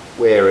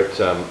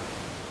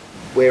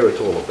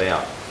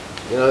about.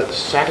 You know,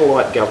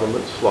 satellite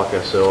governments like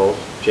ourselves,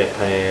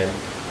 Japan,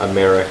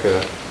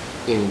 America,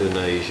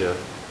 Indonesia,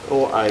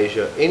 or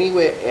Asia,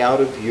 anywhere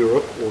out of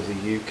Europe or the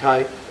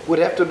UK, would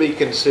have to be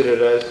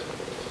considered as,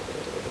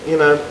 you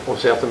know, or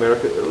South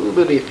America, a little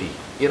bit iffy.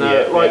 You know,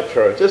 Yeah, like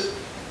true. just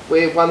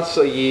where once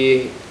a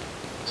year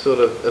sort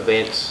of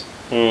events,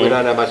 we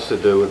don't have much to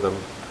do with them,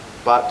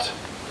 but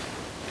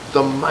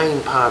the main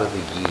part of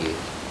the year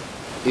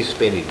is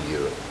spent in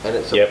Europe, and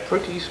it's a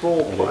pretty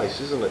small place,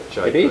 isn't it,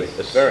 JP? It is.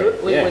 It's very,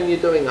 Certainly when you're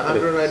doing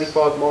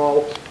 185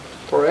 miles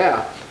per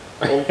hour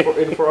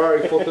in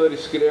Ferrari 430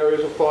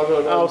 Scuderios or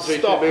 500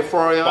 GTB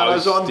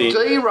Florianos on boasting.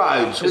 D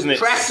roads with Isn't it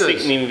tractors.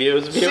 sickening,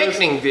 viewers?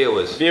 Sickening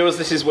viewers. Viewers,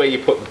 this is where you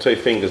put the two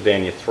fingers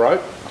down your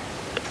throat.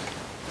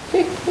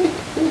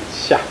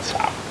 Shut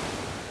up.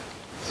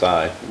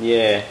 So,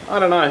 yeah, I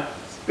don't know.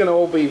 It's going to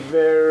all be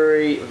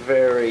very,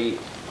 very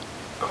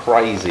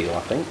crazy, I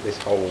think, this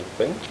whole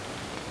thing.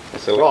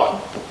 This election.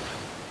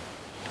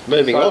 Right.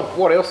 Moving So, on.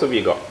 what else have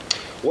you got?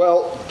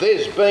 Well,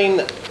 there's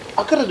been.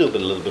 I've got to do a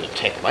little bit of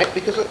tech, mate,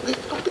 because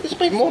there's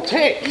been More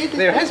tech.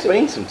 There has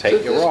been some tech,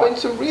 you're There's right. been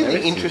some There really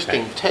is some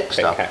interesting tech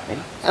stuff.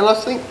 happening. And I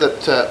think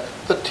that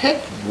the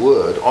tech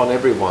word on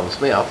everyone's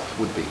mouth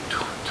would be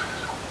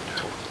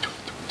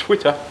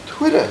Twitter.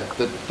 Twitter,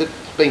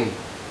 that's been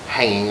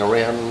hanging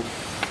around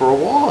for a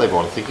while.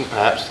 Everyone thinking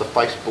perhaps the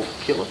Facebook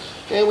killer.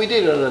 And we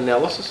did an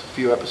analysis a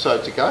few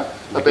episodes ago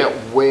about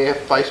where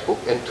Facebook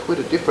and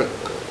Twitter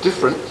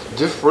difference.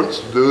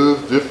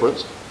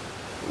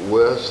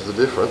 Where's the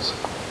difference?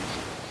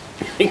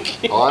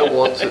 I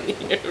want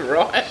to. You're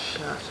right.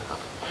 Shut up.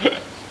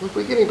 Look,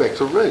 we're getting back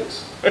to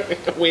roots.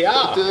 We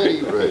are.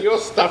 Dirty roots. You're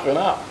stuffing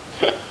up.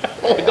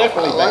 We're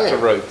definitely back to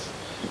roots.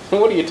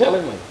 What are you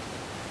telling me?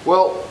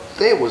 Well,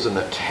 there was an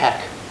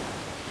attack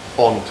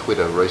on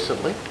Twitter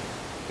recently,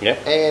 Yeah.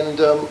 and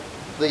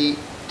the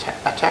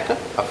attacker,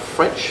 a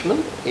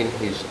Frenchman in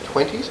his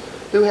 20s,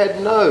 who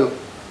had no,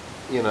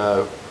 you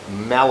know,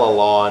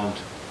 malaligned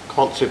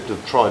concept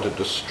of trying to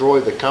destroy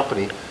the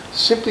company,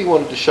 simply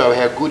wanted to show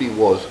how good he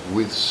was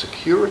with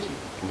security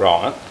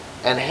Right.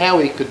 and how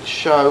he could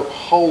show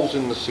holes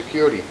in the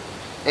security.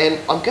 And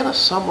I'm going to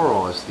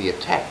summarise the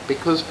attack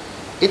because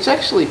it's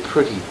actually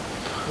pretty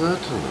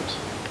pertinent.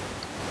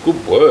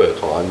 Good word.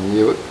 I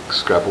knew it.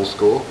 Scrabble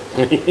score.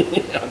 I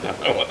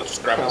don't know what the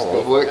Scrabble Oh,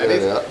 score I've worked for that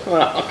is. out.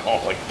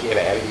 Oh, get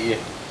out of here.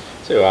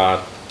 Too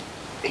hard.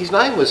 His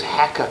name was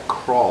Hacker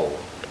Kroll.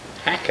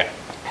 Hacker.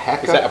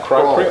 Hacker Is that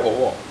appropriate Kroll.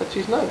 or what? That's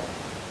his name.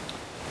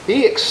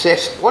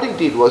 What he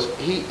did was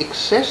he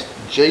accessed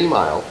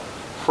Gmail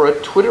for a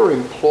Twitter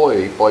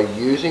employee by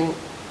using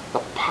the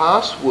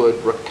password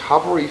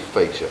recovery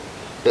feature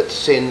that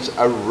sends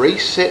a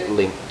reset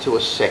link to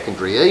a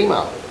secondary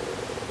email.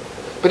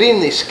 But in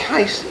this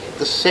case,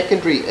 the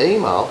secondary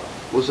email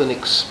was an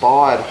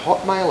expired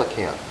Hotmail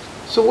account.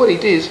 So what he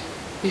did is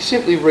he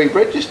simply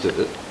re-registered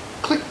it,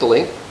 clicked the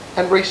link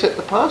and reset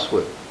the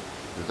password.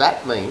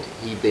 That meant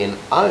he then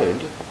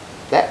owned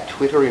that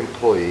Twitter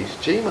employee's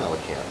Gmail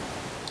account.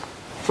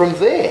 From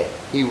there,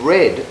 he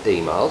read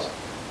emails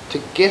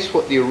to guess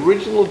what the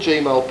original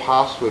Gmail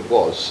password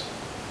was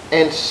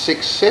and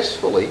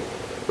successfully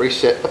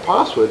reset the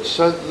password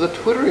so that the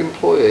Twitter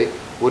employee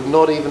would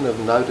not even have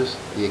noticed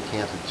the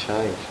account had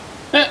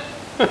changed.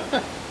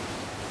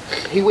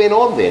 He went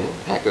on then,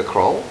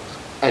 HackerCrawl,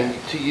 and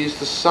to use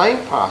the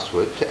same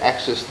password to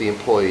access the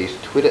employee's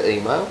Twitter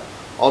email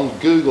on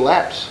Google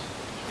Apps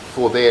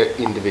for their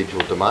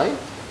individual domain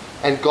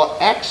and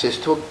got access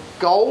to a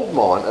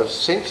goldmine of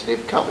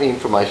sensitive company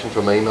information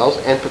from emails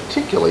and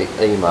particularly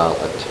email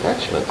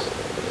attachments.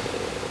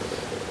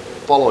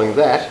 Following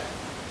that,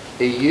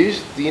 he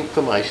used the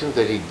information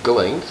that he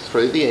gleaned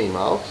through the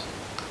emails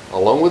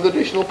along with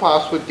additional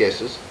password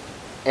guesses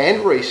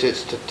and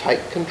resets to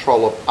take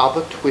control of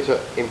other Twitter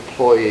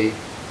employee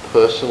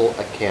personal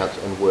accounts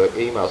and work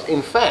emails.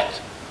 In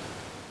fact,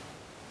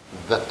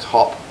 the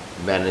top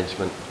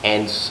management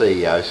and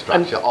CEO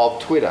structure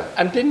of Twitter.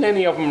 And didn't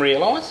any of them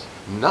realise?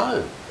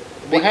 No,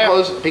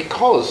 Well,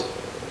 because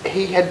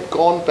he had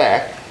gone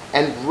back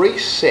and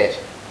reset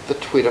the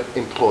Twitter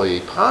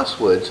employee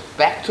passwords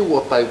back to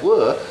what they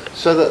were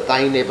so that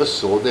they never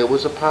saw there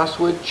was a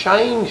password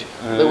change.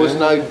 There was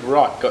no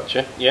Right,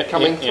 gotcha. Yeah,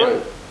 coming yeah, through.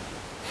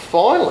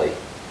 Finally,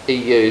 he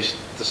used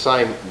the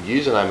same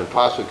username and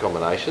password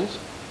combinations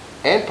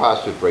and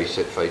password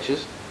reset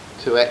features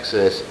to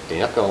access, you're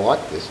not going to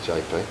like this,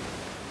 JP,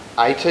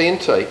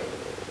 AT&T,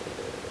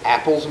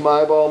 Apple's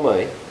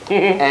MobileMe,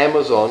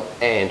 Amazon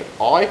and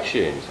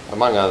iTunes,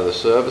 among other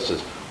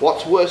services.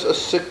 What's worse, a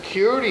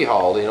security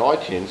hole in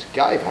iTunes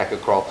gave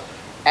HackerCrawl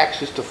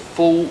access to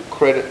full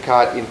credit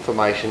card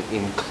information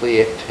in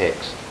clear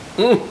text.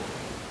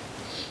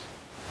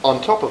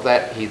 On top of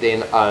that, he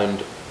then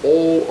owned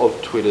all of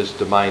Twitter's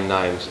domain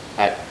names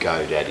at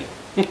GoDaddy.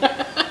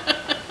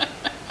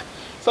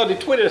 So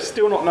did Twitter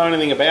still not know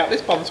anything about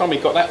this by the time he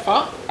got that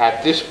far?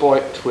 At this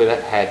point, Twitter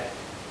had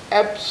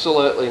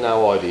absolutely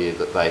no idea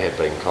that they had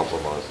been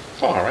compromised.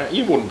 Far out.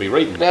 You wouldn't be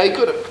reading Now, that. he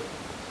could have...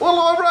 Well,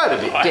 I wrote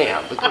a bit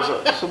down because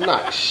I said,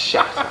 no,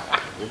 shut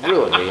up. It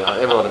ruined me.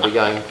 Everyone would be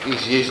going,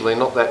 he's usually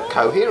not that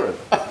coherent.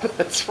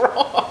 That's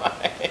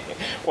right.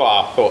 Well,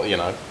 I thought, you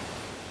know.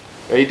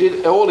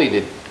 All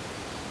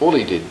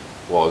he did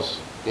was,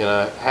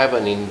 have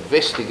an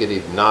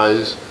investigative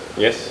nose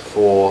Yes.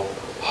 for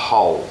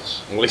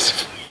holes. Well,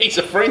 he's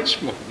a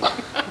Frenchman.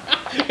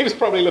 He was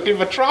probably looking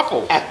for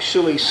truffles.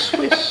 Actually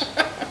Swiss.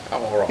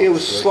 Oh, all right. He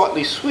was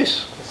slightly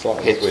Swiss.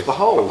 Slightly Hence Swiss. the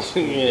holes.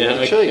 Yeah, in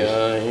the okay, cheese.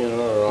 yeah,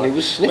 all right. And he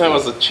was sniffing. That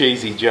was a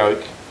cheesy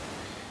joke.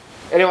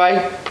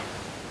 Anyway,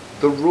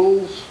 the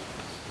rules...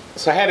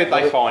 So how did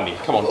they find him?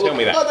 Come on, tell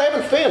me No, that. they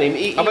haven't found him.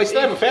 They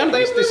still haven't found him?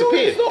 He's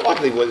disappeared. It's not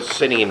like they were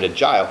sending him to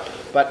jail.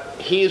 But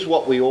here's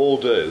what we all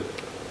do,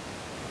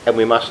 and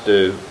we must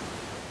do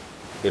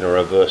in a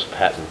reverse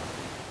pattern.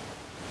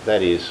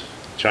 That is,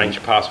 Change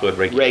your password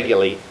regularly.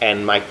 regularly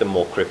and make them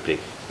more cryptic.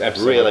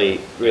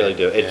 Absolutely. Really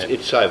do.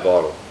 It's so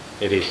vital.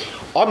 It is.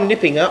 I'm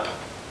nipping up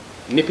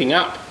Nipping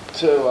up.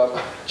 to...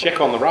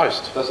 Check on the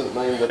roast. doesn't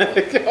mean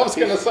that... I was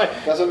going to say,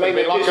 Doesn't mean it'd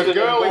be that like a distant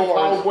girl in doors-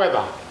 cold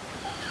weather.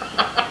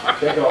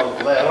 Check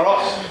on Louder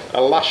Ross.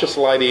 A luscious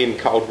lady in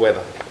cold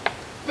weather.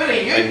 Bit of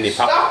And youth nip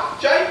up.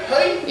 stuff,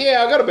 JP.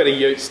 Yeah, I got a bit of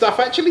ute stuff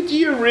actually. Do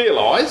you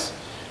realise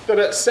that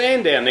at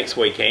Sandown next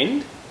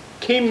weekend,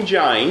 Kim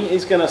Jane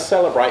is going to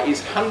celebrate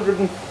his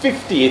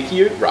 150th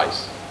ute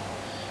race?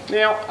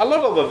 Now, a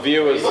lot of the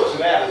viewers... He looks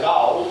about as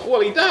old.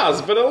 Well, he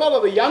does, but a lot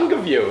of the younger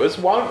viewers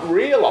won't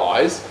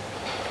realise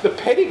the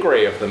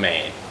pedigree of the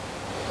man.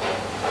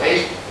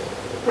 He's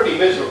pretty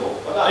miserable.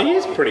 He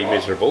is pretty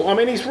miserable. I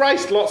mean, he's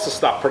raced lots of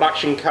stuff.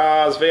 Production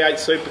cars, V8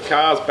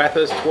 supercars,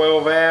 Bathurst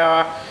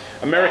 12-hour,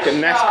 American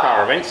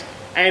NASCAR events.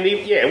 And he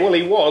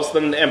was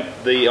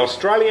the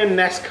Australian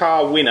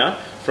NASCAR winner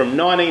from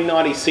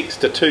 1996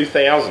 to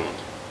 2000.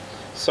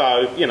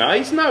 So,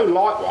 he's no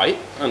lightweight,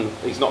 and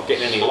he's not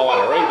getting any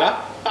lighter either.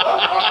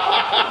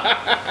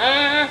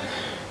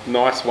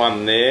 Nice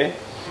one there.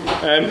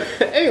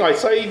 Anyway,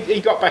 so he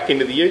got back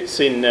into the utes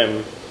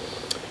in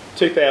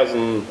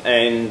 2000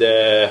 and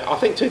I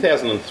think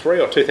 2003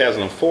 or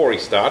 2004 he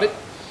started,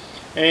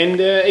 and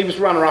he was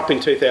runner-up in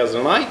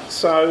 2008,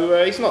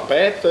 so he's not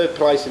bad. Third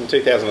place in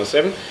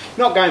 2007.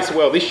 Not going so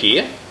well this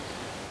year,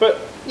 but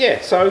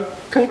yeah, so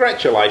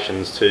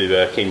congratulations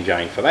to Kim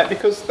Jane for that,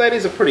 because that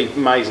is a pretty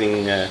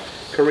amazing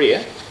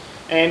career.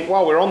 And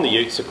while we're on the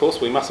utes, of course,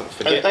 we mustn't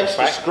forget And thanks the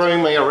for fact...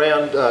 screwing me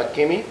around,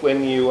 Kimmy,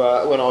 when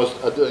I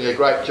was doing a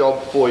great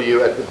job for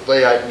you at the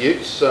V8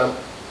 Utes.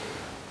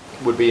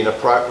 Would be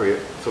inappropriate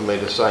for me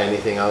to say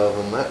anything other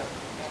than that.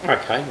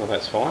 Okay, well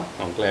that's fine.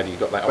 I'm glad you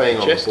got that Being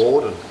off on your chest.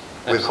 board and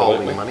Absolutely.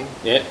 withholding money.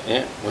 Yeah,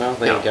 yeah. Well,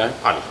 there you go.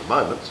 Only for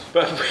moments.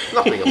 But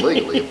Nothing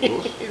illegally, of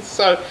course.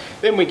 So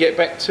then we get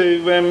back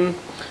to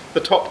the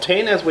top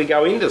 10 as we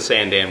go into the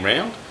Sandown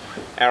round.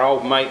 Our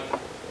old mate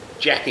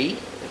Jack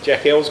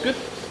Elsgood,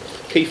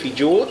 Keefe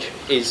George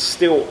is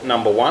still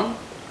number 1,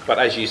 but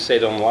as you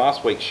said on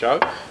last week's show,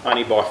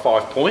 only by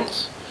 5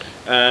 points.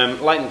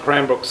 Leighton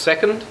Cranbrook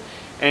second,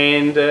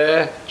 and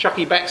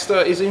Chucky Baxter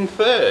is in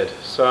third.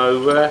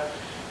 So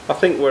I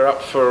think we're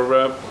up for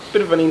a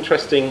bit of an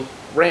interesting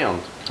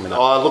round coming up.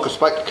 I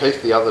spoke to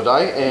Keith the other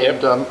day,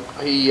 and Yep.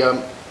 he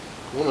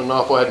wanted to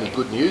know if I had any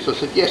good news. I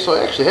said, yes,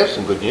 I actually have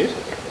some good news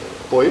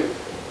for you.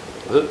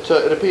 That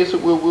it appears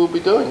that we'll be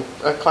doing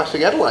a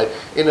Classic Adelaide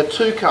in a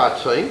 2-car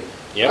team.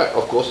 Yep.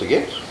 Of course,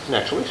 again,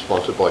 naturally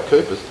sponsored by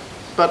Coopers,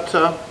 but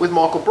with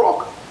Michael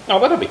Brock. Oh,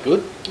 that'll be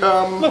good.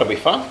 That'll be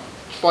fun.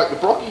 Spoke to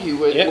Brocky, he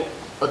went, Yep.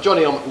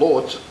 Johnny, I'm at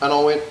Lord's, and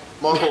I went,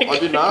 Michael, I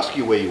didn't ask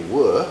you where you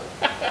were.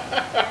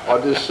 I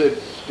just said,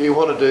 do you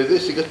want to do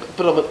this? He goes,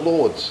 but I'm at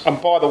Lord's. And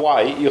by the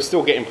way, you're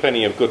still getting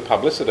plenty of good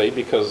publicity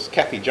because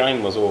Kathy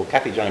Jane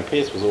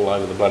Pearce was all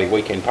over the bloody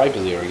weekend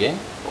papers here again.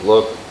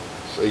 Look,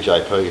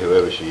 EJP,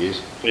 whoever she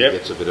is, she Yep.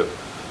 gets a bit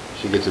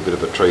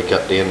of a tree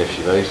cut down if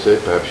she needs to.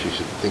 Perhaps she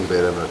should think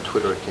about having a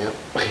Twitter account.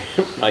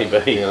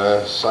 Maybe. You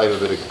know, save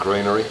a bit of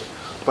greenery.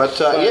 But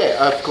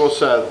yeah, of course,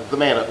 the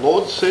man at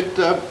Lord's said,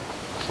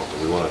 not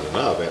that we wanted to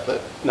know about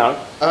that. No.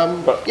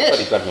 But Yes,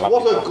 he's having a what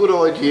lovely a time.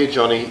 good idea,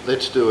 Johnny.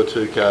 Let's do a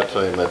 2-car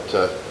team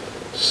at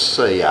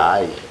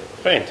CA.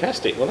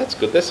 Fantastic. Well, that's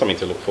good. There's something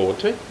to look forward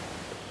to.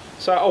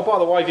 So, oh, by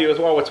the way, viewers,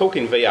 while we're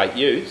talking V8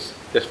 utes,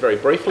 just very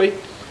briefly,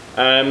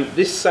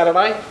 this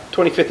Saturday,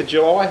 25th of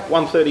July,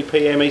 1:30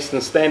 p.m.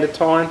 Eastern Standard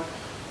Time,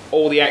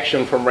 all the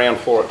action from round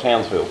 4 at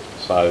Townsville.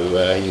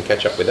 So you can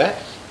catch up with that.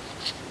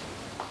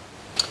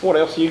 What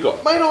else you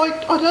got? Mate,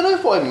 I don't know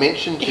if I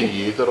mentioned to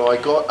you that I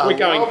got a We're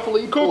going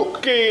lovely book.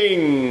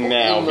 cooking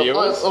now,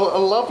 viewers. A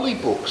lovely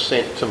book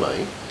sent to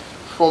me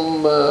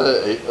from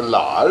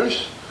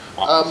Lars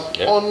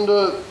Yeah. on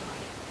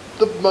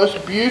the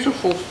most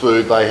beautiful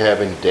food they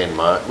have in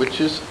Denmark, which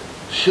is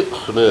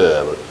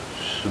smørbrød.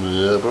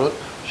 Smørbrød?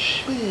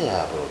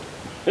 Smørbrød.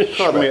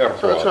 Try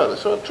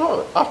that. Try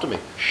it. After me.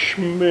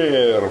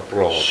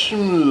 Schmeerbrod.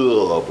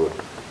 Smørbrød.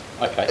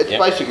 Okay, It's yeah.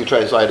 basically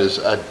translated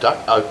as duck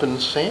open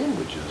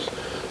sandwiches.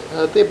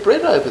 Their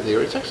bread over there,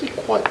 it's actually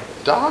quite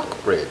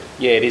dark bread.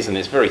 Yeah, it is, and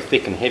it's very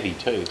thick and heavy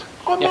too.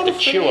 I'm You have not to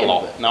a chew fan a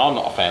lot. of it. No, I'm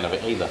not a fan of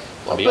it either,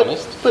 to be but,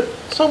 honest. But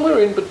somewhere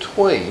in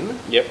between,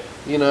 Yep.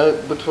 you know,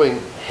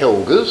 between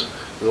Helga's,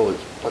 with all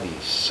its bloody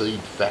seed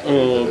factory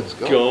Oh, that it's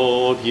got.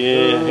 God,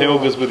 yeah. Oh.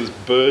 Helga's with his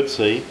bird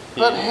seed.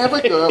 But have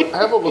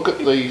a look at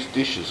these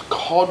dishes.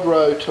 Cod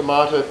roe,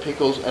 tomato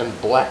pickles and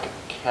black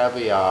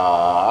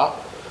caviar.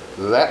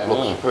 That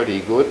looks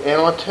pretty good.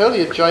 And I tell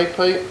you, JP,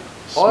 I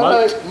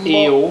Smoked don't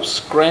eel,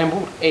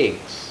 scrambled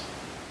eggs,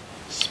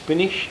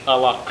 spinach a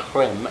la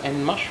creme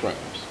and mushrooms.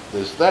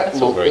 There's that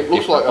That's all look. very It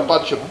looks like a different.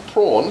 bunch of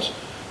prawns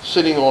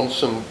sitting on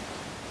some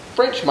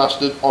French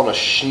mustard on a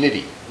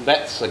schnitty.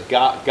 That's a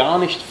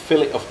garnished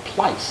fillet of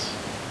plaice.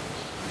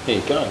 There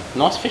you go.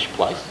 Nice fish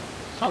plaice.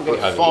 Can't get But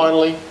it over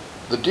finally,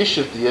 the dish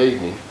of the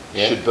evening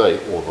Yeah. should be,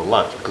 or the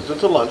lunch, because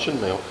it's a lunchen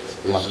meal,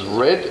 is Luncheon.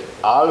 red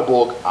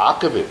Aalborg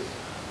akkevitt.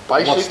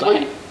 What's Basically,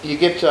 that? you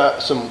get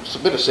some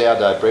bit of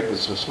sourdough bread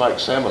with some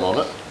smoked salmon on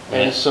it, Yeah.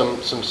 and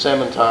some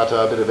salmon tartar,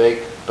 a bit of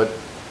egg, but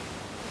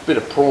a bit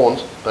of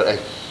prawns, but a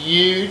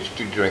huge,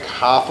 you drink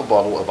half a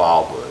bottle of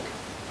Aalborg.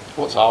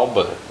 What's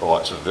Albert? Oh,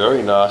 it's a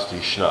very nasty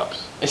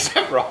schnapps. Is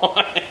that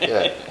right?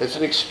 Yeah, it's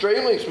an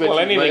extremely expensive Well,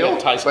 anything meal, will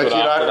taste but good you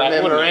after don't that,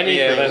 remember wouldn't it?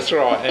 anything. Yeah, that's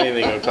right.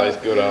 Anything will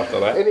taste good after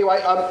that.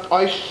 Anyway,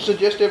 I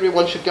suggest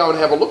everyone should go and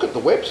have a look at the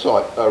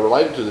website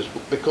related to this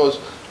book, because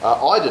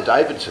Ida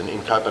Davidson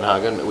in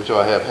Copenhagen, which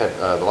I have had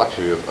the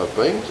luxury of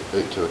being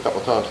to a couple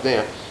of times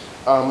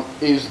now,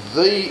 is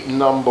the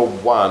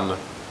 #1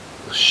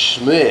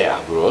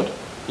 smørbrød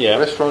Yeah.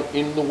 restaurant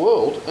in the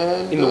world.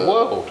 And In the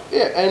world?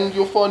 Yeah, and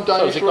you'll find has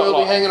Danish it got royalty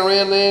like- hanging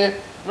around there.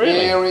 Really?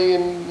 Mary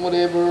and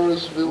whatever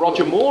is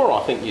Roger Moore,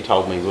 I think you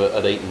told me,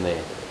 had eaten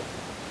there.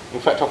 In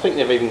fact, I think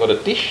they've even got a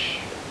dish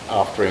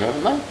after him,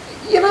 haven't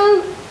they? You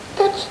know,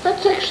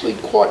 that's actually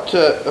quite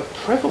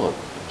prevalent,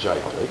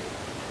 JP.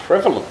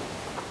 Prevalent.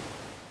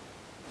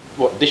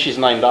 What, dishes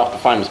named after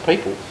famous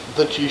people?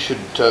 That you should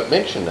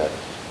mention that.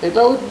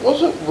 No, it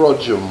wasn't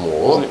Roger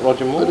Moore. Wasn't it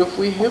Roger Moore? But if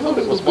we have a I thought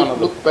it little was one bit of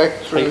the look back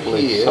through people who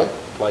here,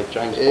 played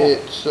James Bond.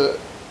 it's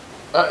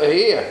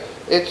here.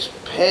 It's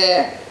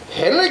Per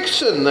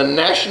Henriksen, the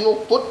national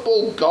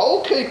football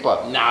goalkeeper.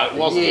 No, it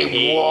wasn't It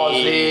him. was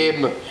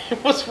him.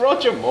 It was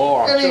Roger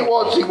Moore. I'm And he sure.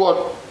 wants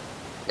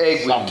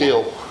egg Someone. with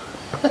dill.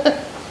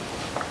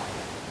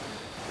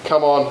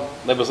 Come on.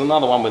 There was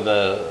another one with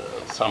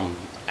some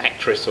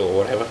actress or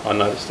whatever. I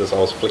noticed as I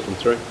was flicking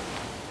through.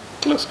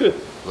 It looks good.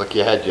 Look,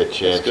 you had your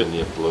chance good. and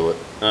you blew it.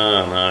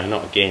 Oh no,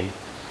 not again.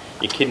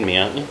 You're kidding me,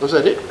 aren't you? Was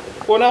that it?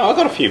 Well, no, I've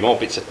got a few more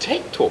bits of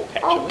tech talk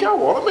actually. Oh,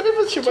 go on. I mean, if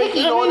it's techie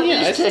night,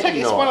 yeah, it is it's techie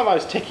it's one night.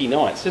 of those techie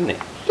nights, isn't it?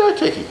 Go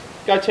techie.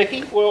 Go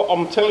techie. Well,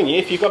 I'm telling you,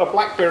 if you've got a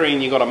BlackBerry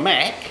and you've got a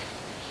Mac,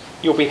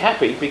 you'll be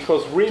happy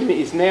because RIM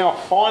is now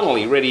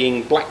finally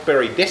readying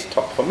BlackBerry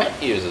Desktop for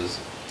Mac users.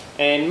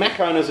 And Mac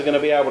owners are going to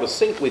be able to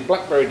sync with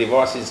BlackBerry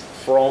devices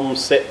from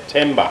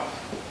September.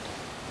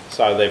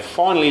 So they've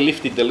finally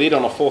lifted the lid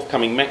on a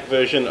forthcoming Mac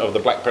version of the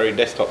BlackBerry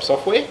Desktop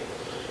software.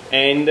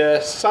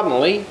 And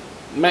suddenly,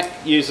 Mac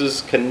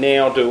users can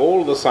now do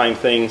all of the same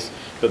things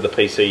that the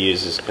PC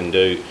users can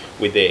do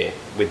with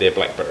their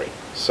BlackBerry.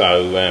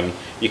 So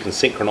you can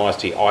synchronise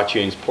to your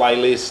iTunes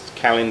playlist,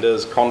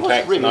 calendars,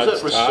 contacts, What's RIM? notes,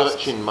 Is that tasks.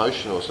 Research in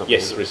Motion or something?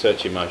 Yes,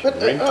 Research in Motion.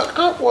 But, RIM.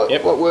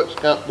 Yep. what works?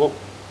 Well,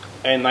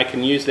 And they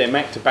can use their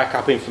Mac to back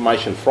up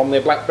information from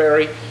their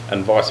BlackBerry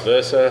and vice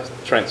versa,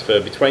 transfer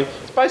between.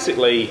 It's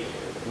basically,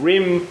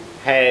 RIM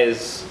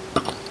has,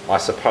 I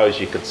suppose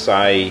you could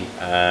say,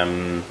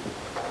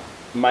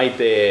 made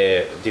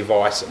their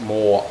device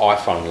more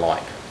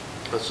iPhone-like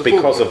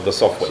because of the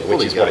software,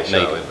 which is what it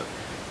needed.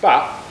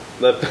 But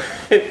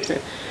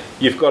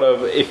you've got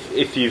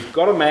if you've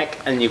got a Mac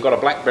and you've got a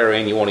BlackBerry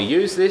and you want to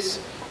use this,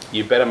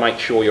 you better make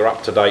sure you're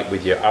up to date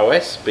with your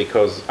OS,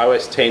 because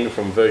OS 10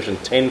 from version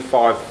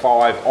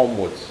 10.5.5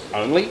 onwards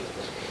only.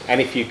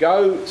 And if you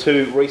go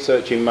to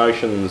Research in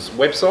Motion's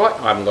website,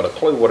 I haven't got a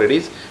clue what it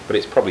is, but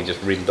it's probably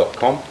just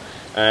rim.com.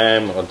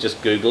 I'll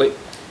just Google it.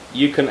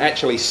 You can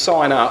actually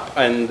sign up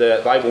and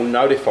they will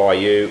notify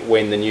you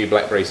when the new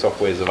BlackBerry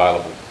software is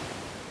available.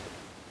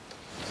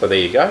 So there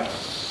you go.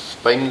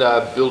 been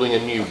building a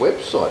new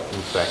website,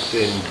 in fact,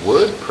 in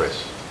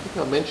WordPress. I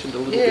think I mentioned a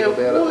little bit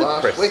about it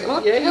last week. And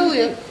I tell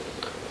you,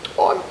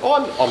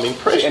 I'm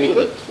impressed Any with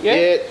good?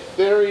 it. Yeah.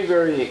 Very,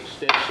 very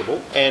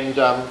extensible. And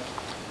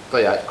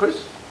V8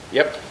 Chris,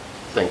 Yep.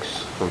 thanks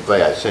from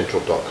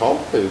v8central.com,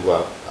 who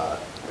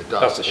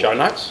Does the show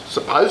notes.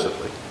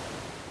 supposedly,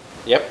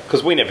 Yep.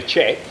 Because we never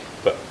check,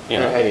 but you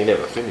know. and he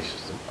never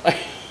finishes them.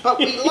 But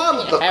we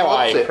love the How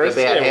are you, concept Chris?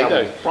 about Yeah, how we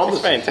he do. promises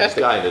It's he's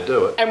fantastic. going to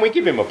do it. And we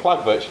give him a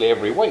plug virtually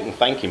every week and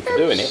thank him for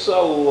doing it.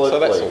 Absolutely. So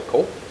that's all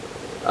cool.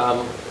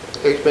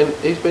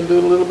 He's been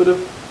doing a little bit of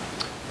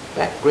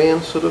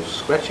background sort of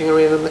scratching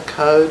around in the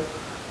code,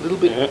 a little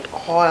bit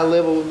higher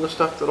level than the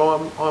stuff that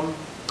I'm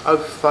au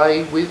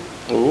fait with.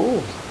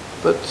 Ooh.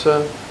 But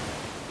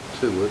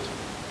 2 words.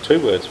 2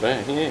 words,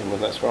 man. Yeah, well,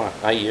 that's right.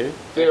 AU.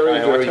 Very,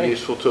 AIT. very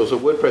useful tool. So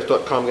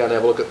WordPress.com, go and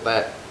have a look at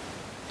that.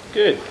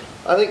 Good.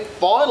 I think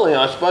finally,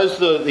 I suppose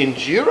the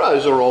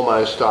Enduros are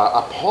almost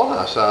upon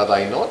us, are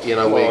they not? You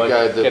know, Well,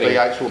 the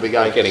V8s will be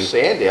going to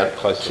Sandown.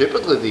 closer.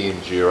 Typically the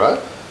Enduro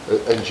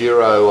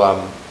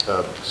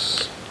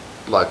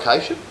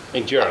location.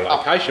 Enduro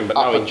location, but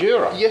no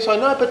Enduro. Yes, I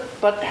know,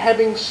 but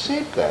having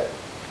said that,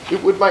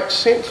 it would make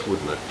sense,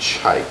 wouldn't it,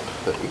 Shape,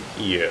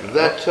 Yeah.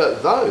 that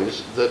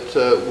those that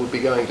would be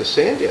going to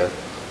Sandown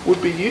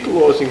would be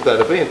utilising that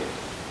event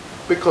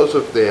because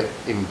of their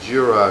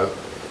Enduro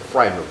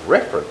frame of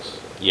reference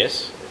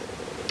Yes.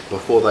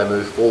 before they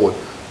move forward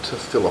to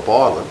Phillip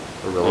Island,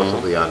 a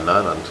relatively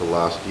unknown until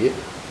last year,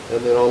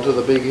 and then on to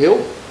the Big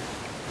Hill.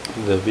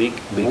 The big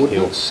Wouldn't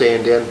hill.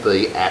 Sandown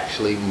be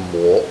actually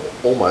more,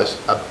 almost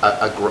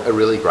a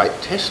really great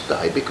test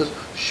day? Because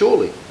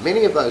surely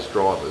many of those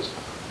drivers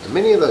and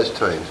many of those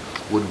teams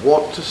would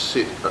want to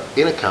sit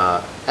in a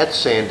car at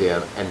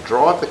Sandown and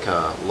drive the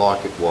car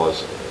like it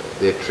was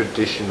their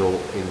traditional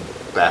in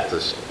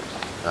Bathurst.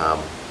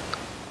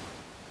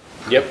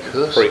 Yep.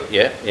 Cursor.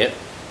 Yeah.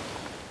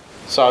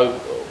 So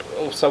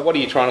what are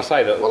you trying to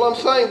say? That Well, I'm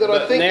saying that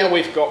I think now that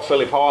we've got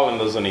Phillip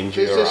Island as an Enduro.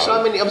 there's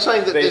so many. I'm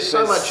saying that there's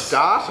so much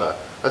data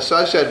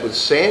associated with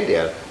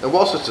Sandown, and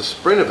whilst it's a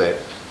sprint event,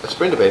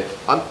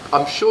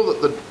 I'm sure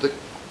that the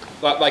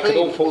Like they could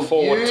all teams put will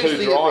forward use 2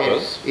 the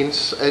drivers.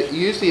 event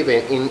use the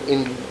event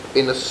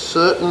in a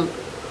certain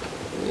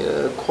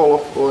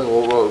qualifying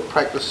or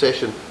practice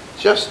session,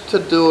 just to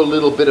do a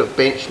little bit of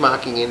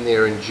benchmarking in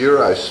their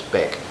enduro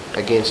spec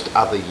against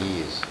other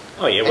years.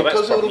 Oh yeah, well And that's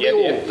because it'll probably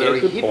be all very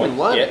good hidden, point.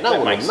 won't Yeah, it? No that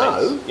one will makes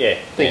know, sense. Yeah,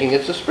 thinking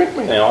it's a sprint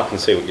ring. Now I can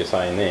see what you're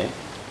saying there.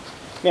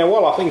 Now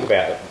while I think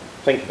about it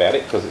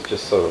because it's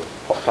just sort of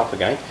popped up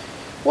again.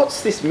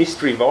 What's this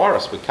mystery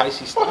virus with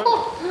Casey Stone?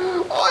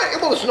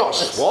 Well, it's not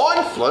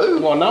swine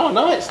flu. Well,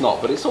 no, it's not.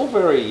 But it's all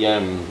very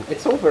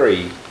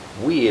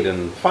weird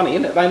and funny,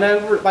 isn't it?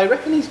 They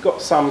reckon he's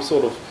got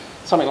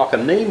something like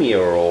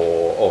anemia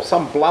or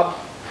some blood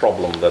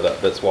problem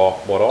that's what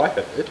I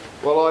heard.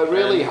 Well, I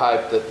really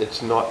hope that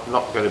it's not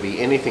going to be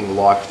anything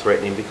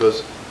life-threatening,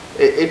 because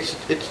it's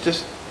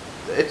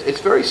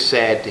very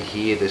sad to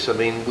hear this. I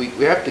mean, we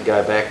have to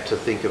go back to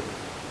think of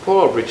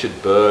poor old Richard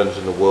Burns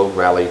in the World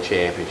Rally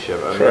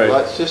Championship. I mean,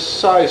 like, it's just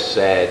so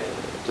sad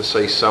to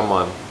see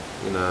someone's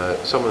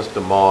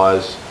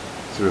demise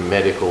through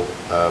medical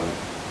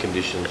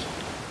conditions.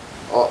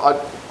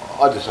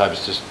 I just hope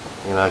it's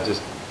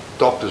just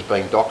doctors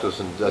being doctors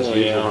and as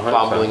usual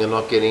fumbling and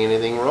not getting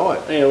anything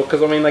right. Yeah,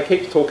 because I mean they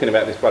keep talking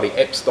about this bloody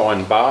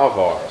Epstein-Barr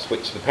virus,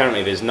 which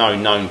apparently there's no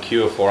known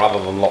cure for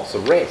other than lots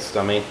of rest.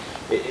 I mean,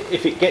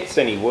 if it gets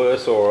any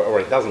worse or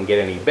it doesn't get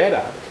any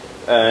better,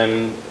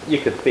 you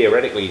could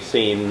theoretically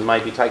see him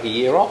maybe take a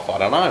year off. I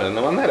don't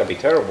know, and that'd be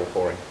terrible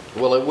for him.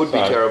 Well, it would be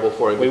So, terrible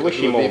for him. we because wish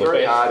him it would all be the very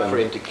best hard and- for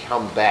him to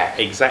come back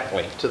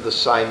Exactly. to the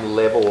same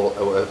level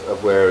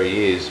of where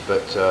he is.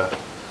 But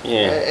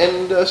Yeah.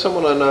 and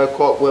someone I know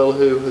quite well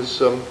who has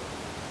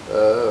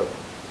a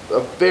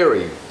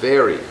very,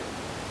 very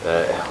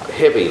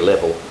heavy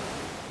level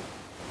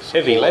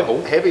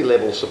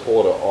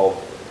supporter of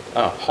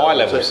Oh, high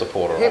level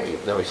supporter. Heavy.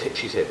 No,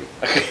 she's heavy.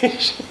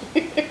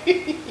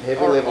 Heavy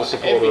All level right,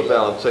 supporter heavy of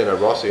Valentino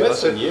Rossi.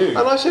 Less than you. And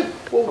I said,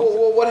 well,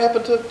 what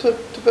happened to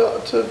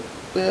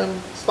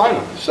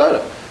Stoner.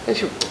 Stoner? And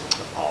she went,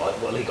 oh,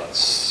 well, he got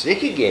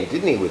sick again,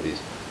 didn't he, with his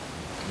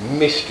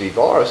mystery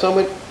virus? I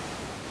went,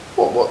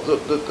 what, the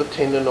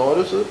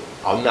tendonitis?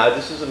 Oh, no,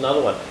 this is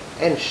another one.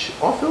 And I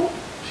felt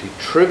she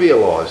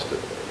trivialised it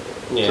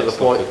Yeah, to the it's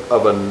not point good.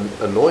 of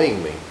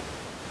annoying me.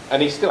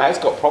 And he still has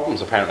got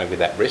problems apparently with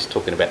that wrist,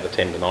 talking about the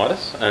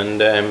tendonitis. And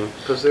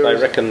 'Cause there they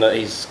is- reckon that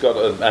he's got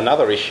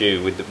another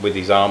issue with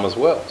his arm as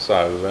well.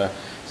 So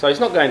he's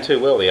not going too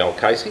well, the old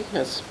Casey.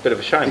 That's a bit of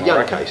a shame. The I young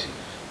reckon. Casey.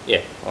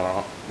 Yeah, all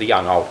right. The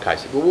young old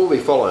Casey. Well, we'll be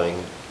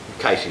following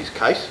Casey's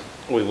case.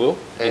 We will.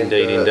 And,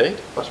 Indeed.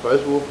 I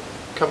suppose we'll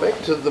come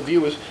back to the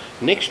viewers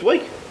next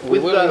week We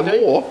with will indeed.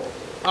 more.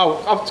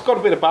 Oh, I've got a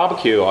bit of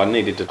barbecue I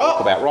needed to talk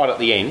Oh. about right at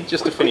the end,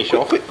 just to finish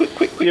off.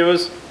 Quick.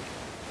 Viewers,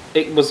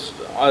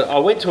 I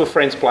went to a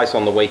friend's place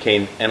on the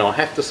weekend, and I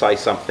have to say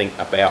something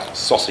about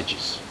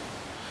sausages.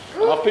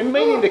 And I've been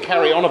meaning to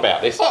carry on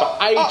about this for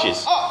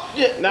ages.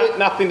 Yeah,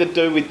 Nothing to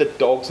do with the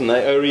dogs, and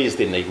her ears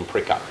didn't even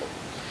prick up.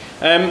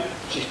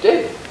 she's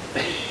dead.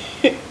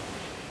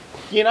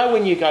 You know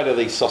when you go to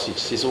these sausage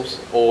sizzles,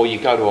 or you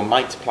go to a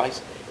mate's place,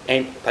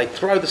 and they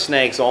throw the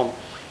snags on,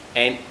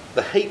 and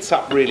the heat's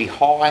up really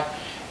high,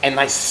 and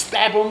they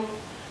stab them,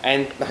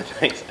 and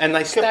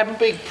they stab them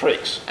Big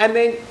pricks. and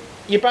then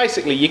you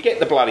get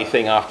the bloody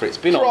thing after it's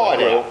been on Dried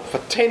the grill out. for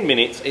 10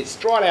 minutes. It's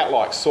dried out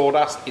like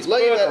sawdust. It's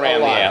Leave burnt it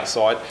around alone. the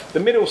outside. The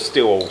middle's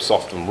still all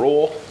soft and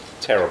raw.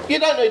 Terrible. You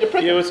don't need to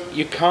prick 'em. Viewers,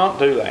 you can't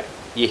do that.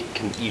 You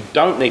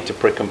don't need to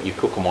prick them. You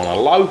cook them on a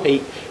low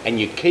heat, and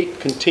you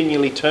keep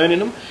continually turning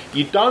them.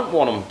 You don't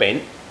want them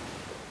bent.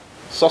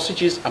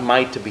 Sausages are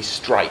made to be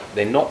straight.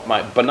 They're not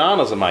made.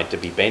 Bananas are made to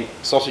be bent.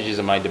 Sausages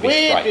are made to be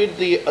Where straight. did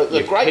the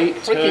You great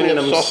keep pricking turning of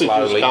them sausages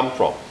slowly. come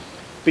from?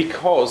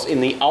 Because in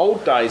the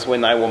old days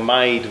when they were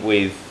made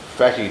with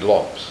Fatty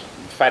lumps.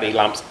 fatty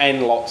lumps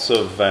and lots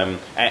of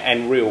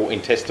and real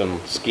intestinal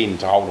skin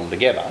to hold them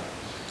together,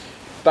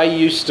 they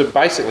used to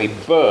basically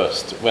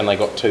burst when they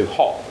got too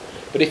hot.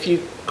 But if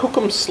you cook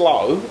them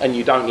slow and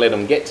you don't let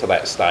them get to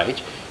that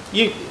stage,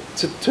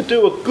 to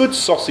do a good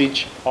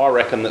sausage, I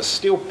reckon, that's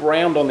still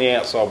browned on the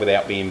outside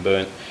without being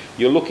burnt,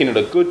 you're looking at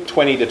a good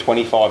 20 to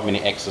 25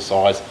 minute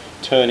exercise,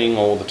 turning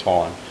all the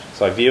time.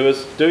 So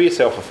viewers, do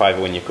yourself a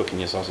favour when you're cooking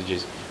your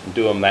sausages and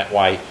do them that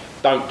way.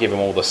 Don't give them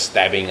all the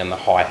stabbing and the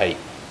high heat.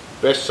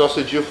 Best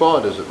sausage you'll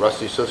find is at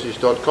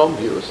rustysausage.com,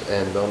 viewers.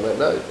 And on that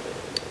note,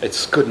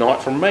 It's good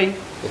night from me.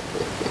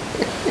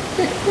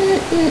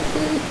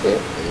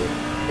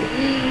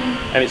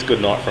 And it's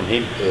good night from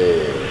him.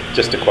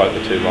 Just to quote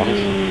the two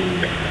Ronnies.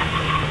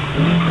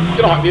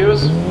 Good night,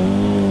 viewers.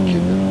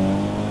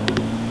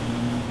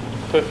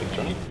 Perfect,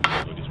 Johnny.